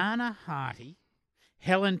 Liana Harty,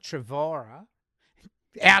 Helen Trevora,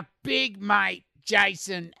 our big mate,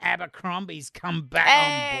 Jason Abercrombie's come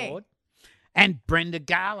back on board, and Brenda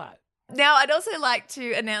Garlow. Now, I'd also like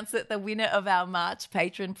to announce that the winner of our March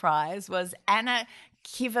patron prize was Anna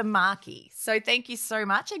Kivamaki. So thank you so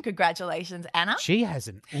much and congratulations, Anna. She has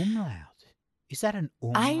an umlaut. Is that an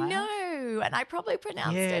umlaut? I know, and I probably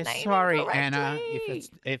pronounced her name sorry, incorrectly. Anna,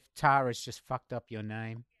 if Tara's just fucked up your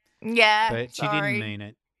name. Yeah, but she sorry. didn't mean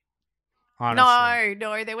it. Honestly.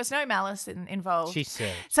 No, there was no malice involved. She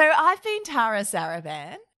said. So I've been Tara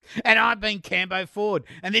Saraban. And I've been Cambo Ford.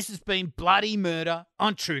 And this has been Bloody Murder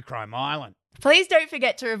on True Crime Island. Please don't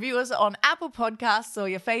forget to review us on Apple Podcasts or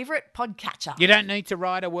your favourite podcatcher. You don't need to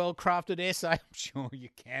write a well-crafted essay. I'm sure you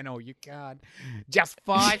can or you can't. Just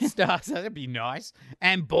 5 stars. That'd be nice.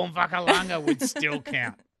 And Boomvakalunga would still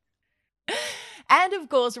count. And, of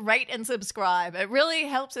course, rate and subscribe. It really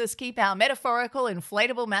helps us keep our metaphorical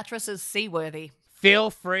inflatable mattresses seaworthy. Feel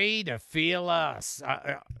free to feel us.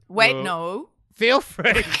 No. Feel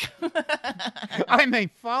free. I mean,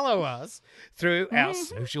 follow us through our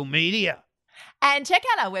social media. And check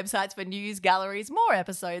out our websites for news, galleries, more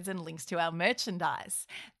episodes, and links to our merchandise.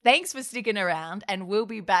 Thanks for sticking around, and we'll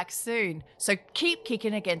be back soon. So keep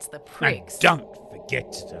kicking against the pricks. And don't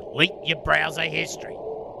forget to delete your browser history.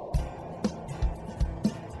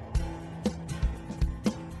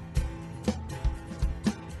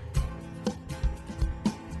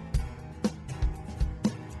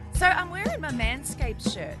 So I'm wearing my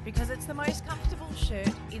Manscaped shirt because it's the most comfortable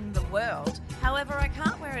shirt in the world. However, I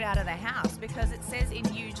can't wear it out of the house because it says in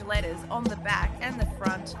huge letters on the back and the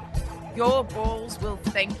front, "Your balls will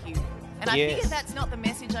thank you." And I figure that's not the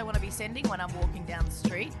message I want to be sending when I'm walking down the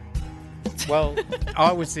street. Well,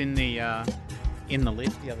 I was in the in the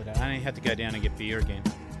lift the other day. I only had to go down and get beer again.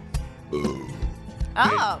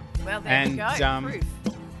 Oh, well, there you And, go. Proof.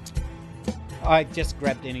 I just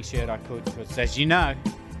grabbed any shirt I could because, as you know,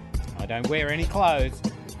 I don't wear any clothes.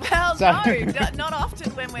 Well, So- not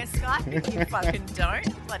often when we're Skyping. You fucking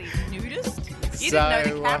don't. Bloody nudist. You So, didn't know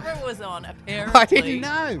the camera was on, apparently. I didn't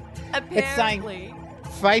know. It's saying Apparently.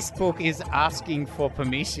 Facebook is asking for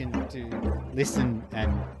permission to listen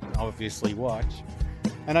and obviously watch.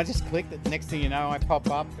 And I just clicked it. Next thing you know, I pop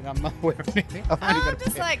up and I'm not wearing anything. I'm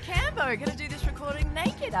just like, Cambo, gonna do this recording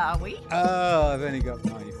naked, are we? Oh, I've only got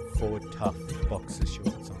my 4 tough boxer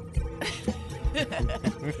shorts on. It's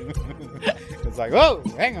like, whoa,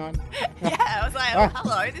 hang on. Yeah, I was like, oh,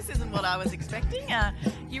 hello, this isn't what I was expecting.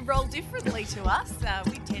 You roll differently to us.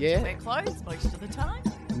 We tend Yeah. to wear clothes most of the time.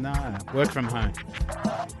 No, work from home.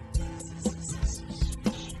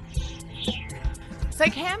 So,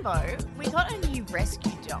 Cambo, we got a new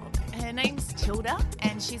rescue dog. Her name's Tilda,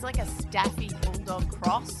 and she's like a Staffy Bulldog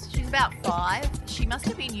cross. She's about 5. She must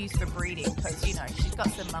have been used for breeding because, you know, she's got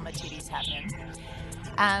some mama titties happening.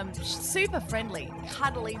 She's super friendly,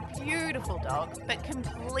 cuddly, beautiful dog, but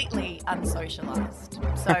completely unsocialized.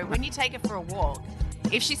 So when you take her for a walk,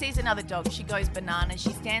 if she sees another dog, she goes bananas.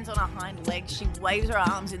 She stands on her hind legs. She waves her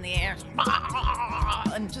arms in the air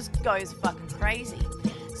and just goes fucking crazy.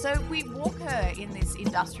 So we walk her in this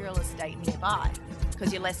industrial estate nearby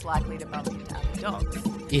because you're less likely to bump into other dogs.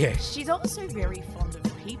 Yeah. She's also very fond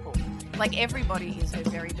of people. Like, everybody is her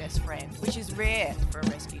very best friend, which is rare for a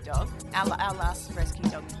rescue dog. Our last rescue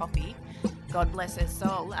dog, Poppy, God bless her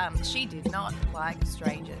soul, she did not like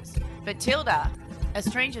strangers. But Tilda, a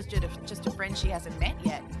stranger's just a friend she hasn't met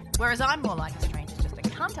yet, whereas I'm more like a stranger's just a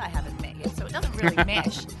cunt I haven't met yet, so it doesn't really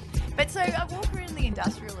mesh. But so I walk her in the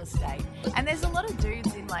industrial estate, and there's a lot of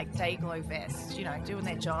dudes in like day glow vests, you know, doing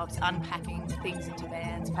their jobs, unpacking things into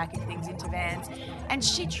vans, packing things into vans, and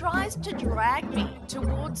she tries to drag me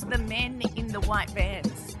towards the men in the white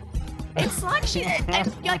vans. It's like she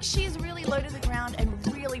is really low to the ground and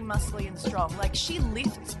really muscly and strong. Like, she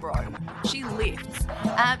lifts, bro. She lifts.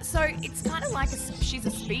 So it's kind of like she's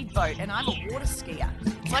a speedboat and I'm a water skier.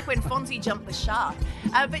 It's like when Fonzie jumped the shark.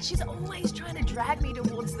 But she's always trying to drag me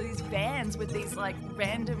towards these vans with these like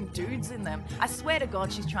random dudes in them. I swear to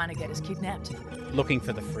God, she's trying to get us kidnapped. Looking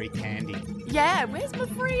for the free candy. Yeah, where's my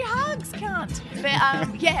free hugs, cunt?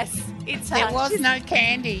 But yes, it's There was no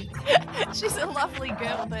candy. She's a lovely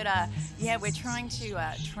girl, but yeah, we're trying to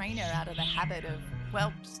train her out of the habit of,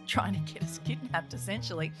 well, just trying to get us kidnapped,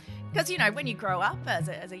 essentially. Because, you know, when you grow up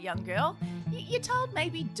as a young girl, you're told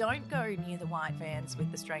maybe don't go near the white vans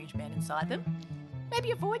with the strange men inside them.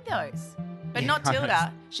 Maybe avoid those. But not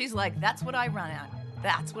Tilda. She's like, that's what I run at.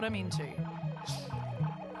 That's what I'm into.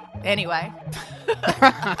 Anyway.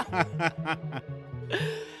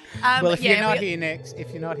 Well, if you're not here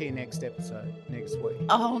next episode, next week.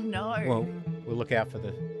 Oh no. Well, we'll look out for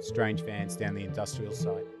the strange vans down the industrial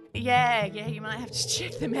site. Yeah, you might have to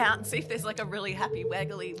check them out and see if there's like a really happy,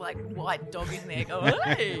 waggly, like white dog in there. Go,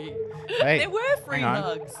 hey, there were free hang on.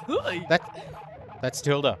 hugs. Hey. That's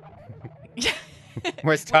Tilda.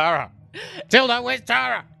 Where's Tara? Tilda, where's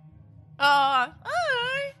Tara? Oh,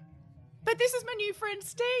 but this is my new friend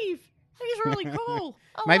Steve. He's really cool.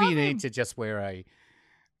 Maybe you need to just wear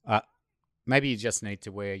maybe you just need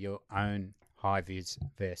to wear your own high-vis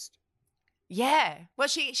vest. Yeah. Well,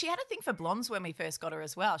 she had a thing for blondes when we first got her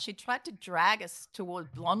as well. She tried to drag us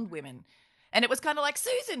toward blonde women. And it was kind of like,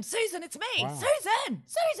 Susan, it's me. Wow. Susan.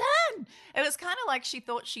 It was kind of like she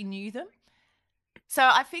thought she knew them. So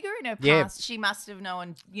I figure in her past, she must have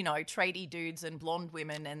known, you know, tradie dudes and blonde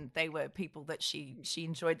women, and they were people that she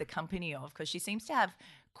enjoyed the company of because she seems to have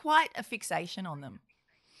quite a fixation on them.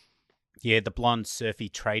 Yeah, the blonde surfy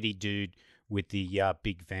tradie dude with the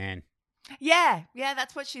big van. Yeah,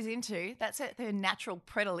 that's what she's into. That's her natural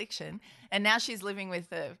predilection. And now she's living with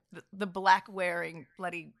the black-wearing,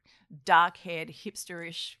 bloody dark-haired,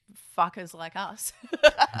 hipsterish fuckers like us.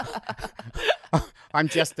 I'm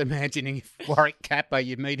just imagining if Warwick Kappa,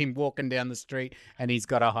 you meet him walking down the street and he's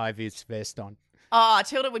got a high-vis vest on. Oh,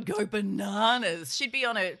 Tilda would go bananas. She'd be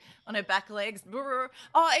on her back legs. Oh,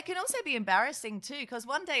 it can also be embarrassing too, because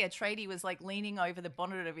one day a tradie was like leaning over the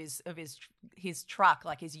bonnet of his truck,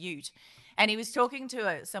 like his ute, and he was talking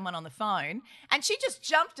to someone on the phone, and she just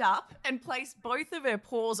jumped up and placed both of her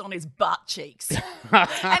paws on his butt cheeks,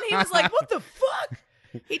 and he was like, "What the fuck?"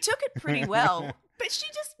 He took it pretty well, but she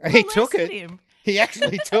just molested him. He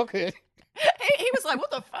actually took it. He was like, what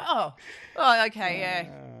the fuck? Oh, okay, yeah.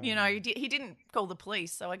 You know, he didn't call the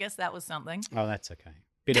police, so I guess that was something. Oh, that's okay.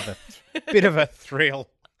 Bit of a thrill.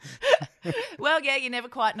 Well, yeah, you never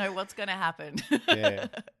quite know what's going to happen. Yeah.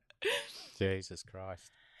 Jesus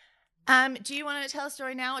Christ. Do you want to tell a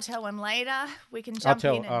story now or tell one later? We can jump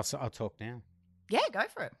in. I'll talk now. Yeah, go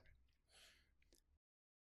for it.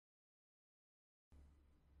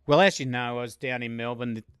 Well, as you know, I was down in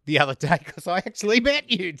Melbourne the other day because I actually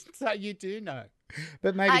met you, so you do know.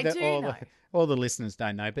 But maybe all the listeners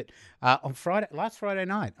don't know. But last Friday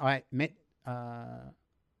night, I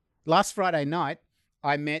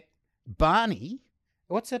met Barney.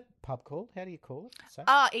 What's that pub called? How do you call it?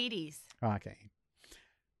 Edie's. Okay.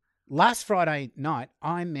 Last Friday night,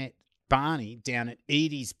 I met Barney down at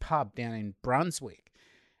Edie's pub down in Brunswick.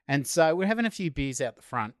 And so we're having a few beers out the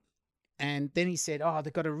front. And then he said,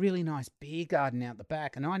 they've got a really nice beer garden out the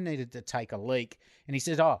back. And I needed to take a leak. And he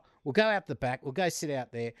said, we'll go out the back. We'll go sit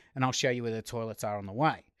out there and I'll show you where the toilets are on the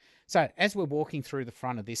way. So as we're walking through the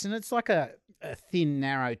front of this, and it's like a thin,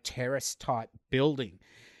 narrow terrace type building,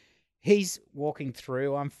 he's walking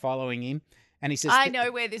through. I'm following him. And he says, I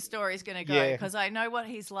know where this story is going to go because I know what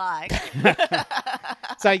he's like.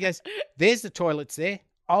 So he goes, there's the toilets there.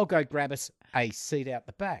 I'll go grab us a seat out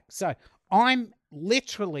the back. So I'm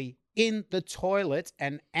literally in the toilet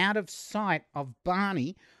and out of sight of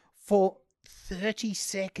Barney for 30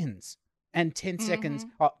 seconds and 10 seconds.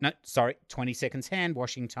 20 seconds hand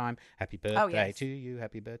washing time. Happy birthday to you.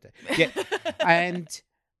 Happy birthday. Yeah. And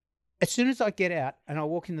as soon as I get out and I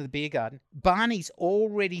walk into the beer garden, Barney's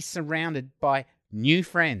already surrounded by new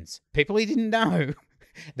friends, people he didn't know.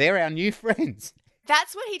 They're our new friends.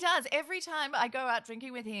 That's what he does. Every time I go out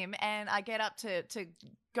drinking with him and I get up to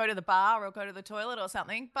go to the bar or go to the toilet or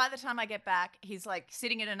something, by the time I get back, he's like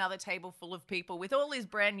sitting at another table full of people with all his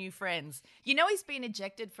brand new friends. You know he's been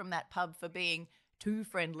ejected from that pub for being too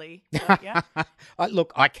friendly, don't you?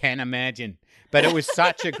 Look, I can imagine. But it was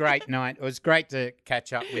such a great night. It was great to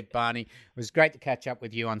catch up with Barney. It was great to catch up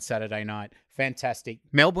with you on Saturday night. Fantastic.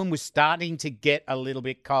 Melbourne was starting to get a little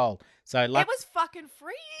bit cold. So it was fucking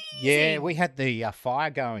freezing. Yeah, we had the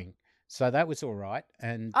fire going. So that was all right.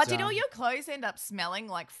 And did all your clothes end up smelling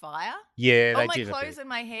like fire? Yeah, all they did. All my clothes and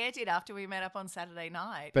my hair did after we met up on Saturday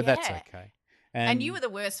night. But that's okay. And you were the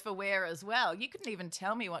worst for wear as well. You couldn't even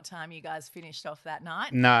tell me what time you guys finished off that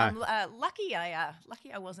night. No. I'm lucky I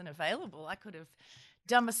wasn't available. I could have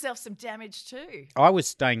done myself some damage too. I was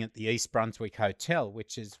staying at the East Brunswick Hotel,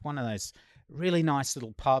 which is one of those really nice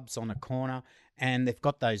little pubs on a corner, and they've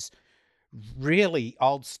got those really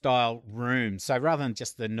old-style rooms. So rather than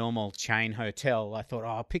just the normal chain hotel, I thought,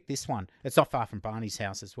 I'll pick this one. It's not far from Barney's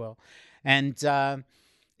house as well. And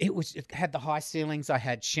it had the high ceilings. I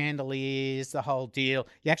had chandeliers, the whole deal.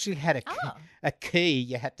 You actually had a key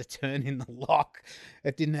you had to turn in the lock.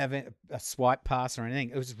 It didn't have a swipe pass or anything.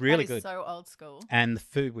 It was really good. So old school. And the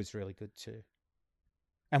food was really good too.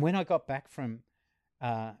 And when I got back from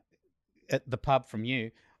at the pub from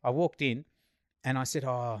you, I walked in and I said,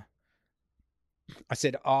 I'm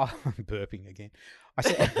burping again. I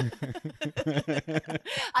said,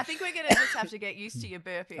 I think we're going to just have to get used to your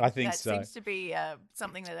burping. I think so. That seems to be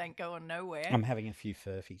something that ain't going nowhere. I'm having a few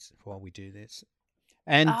furfies while we do this.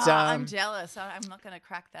 And I'm jealous. I'm not going to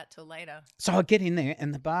crack that till later. So I get in there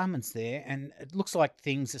and the barman's there and it looks like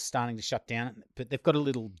things are starting to shut down, but they've got a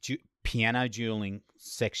little piano dueling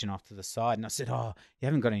section off to the side. And I said, you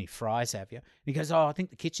haven't got any fries, have you? And he goes, I think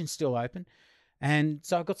the kitchen's still open. And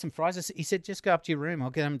so I got some fries. He said, just go up to your room. I'll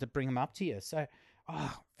get them to bring them up to you. So,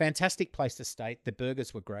 fantastic place to stay. The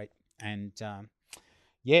burgers were great. And,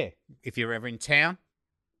 if you're ever in town,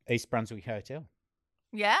 East Brunswick Hotel.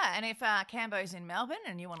 Yeah, and if Cambo's in Melbourne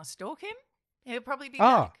and you want to stalk him, he'll probably be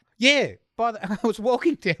back. Yeah. I was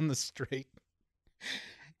walking down the street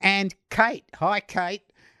and Kate,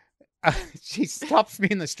 she stops me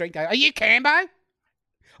in the street going, are you Cambo?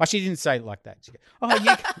 Oh, she didn't say it like that. She goes,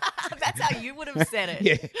 you... That's how you would have said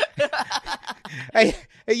it. Yeah.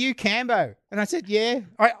 Are you Cambo? And I said, yeah.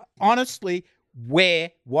 I honestly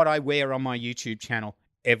wear what I wear on my YouTube channel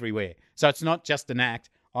everywhere. So it's not just an act.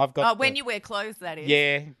 I've got when you wear clothes, that is.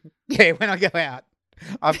 Yeah, when I go out.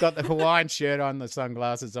 I've got the Hawaiian shirt on, the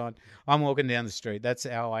sunglasses on. I'm walking down the street. That's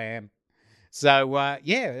how I am. So,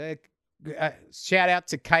 shout out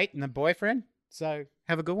to Kate and the boyfriend. So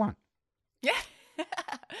have a good one. Yeah.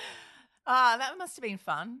 That must have been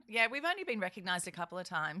fun. Yeah, we've only been recognised a couple of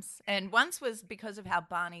times. And once was because of how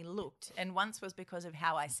Barney looked and once was because of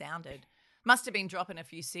how I sounded. Must have been dropping a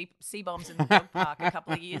few C-bombs in the dog park a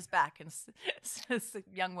couple of years back. And this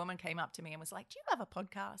young woman came up to me and was like, do you have a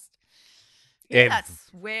podcast? Yeah, that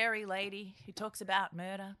sweary lady who talks about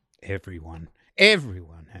murder. Everyone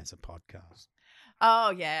has a podcast.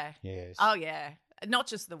 Oh, yeah. Yes. Oh, yeah. Not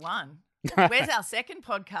just the one. Where's our second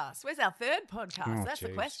podcast? Where's our third podcast? That's the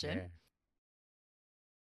question.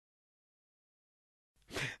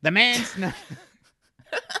 The man's...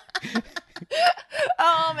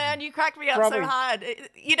 Oh, man, you cracked me up Probably. so hard.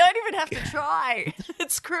 You don't even have to try.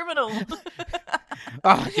 It's criminal.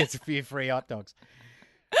 Oh, gets a few free hot dogs.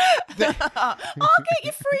 I'll get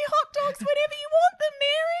you free hot dogs whenever you want them,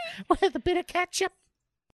 Mary. With a bit of ketchup.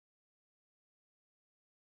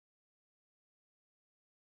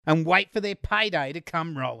 And wait for their payday to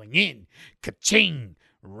come rolling in. Ka-ching!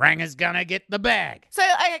 Ranger's gonna get the bag. So,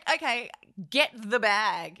 okay, get the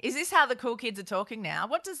bag. Is this how the cool kids are talking now?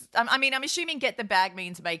 What does... I mean, I'm assuming get the bag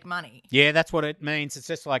means make money. Yeah, that's what it means. It's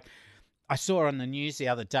just like, I saw on the news the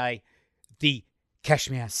other day, the Cash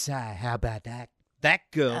Me Outside, how about that? That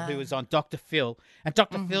girl who was on Dr. Phil, and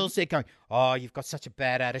Dr. Phil's there going, oh, you've got such a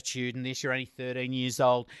bad attitude and this, you're only 13 years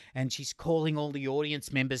old, and she's calling all the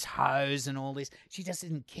audience members hoes and all this. She just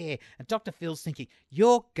didn't care. And Dr. Phil's thinking,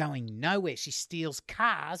 you're going nowhere. She steals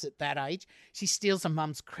cars at that age. She steals a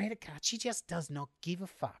mum's credit card. She just does not give a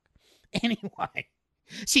fuck. Anyway,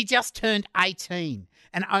 she just turned 18,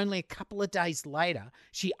 and only a couple of days later,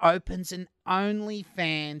 she opens an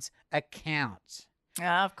OnlyFans account.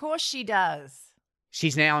 Of course she does.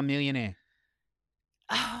 She's now a millionaire.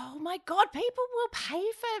 Oh, my God. People will pay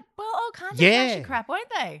for, well, all kinds of Yeah. flashy crap, won't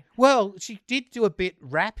they? Well, she did do a bit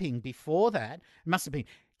rapping before that. It must have been,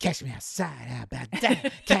 catch me outside, how about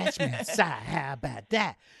that? Catch me outside, how about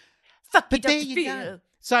that? Fuck But you, there Dr. you Phil. go.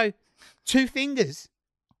 So, 2 fingers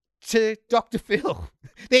to Dr. Phil.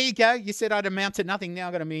 There you go. You said I'd amount to nothing. Now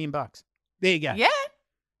I've got $1 million. There you go. Yeah.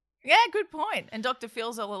 Yeah, good point. And Dr.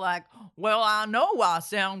 Phil's all like, well, I know I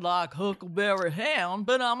sound like Huckleberry Hound,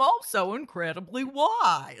 but I'm also incredibly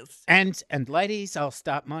wise. And ladies, I'll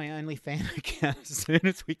start my OnlyFans account as soon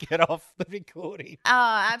as we get off the recording.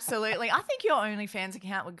 Oh, absolutely. I think your OnlyFans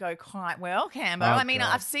account would go quite well, Cambo. Oh, I mean,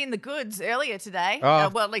 God. I've seen the goods earlier today. Oh.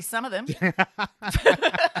 Well, at least some of them.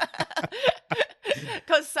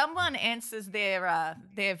 Because someone answers their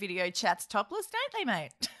video chats topless, don't they,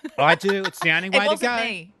 mate? I do. It's the only way It to wasn't go.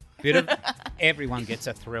 me. Bit of everyone gets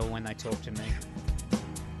a thrill when they talk to me.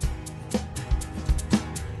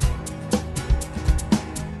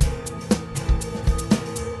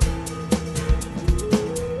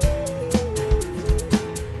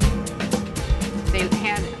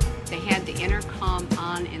 They had the intercom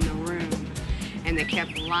on in the room, and they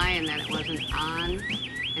kept lying that it wasn't on,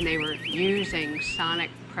 and they were using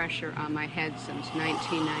sonic pressure on my head since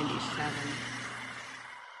 1997.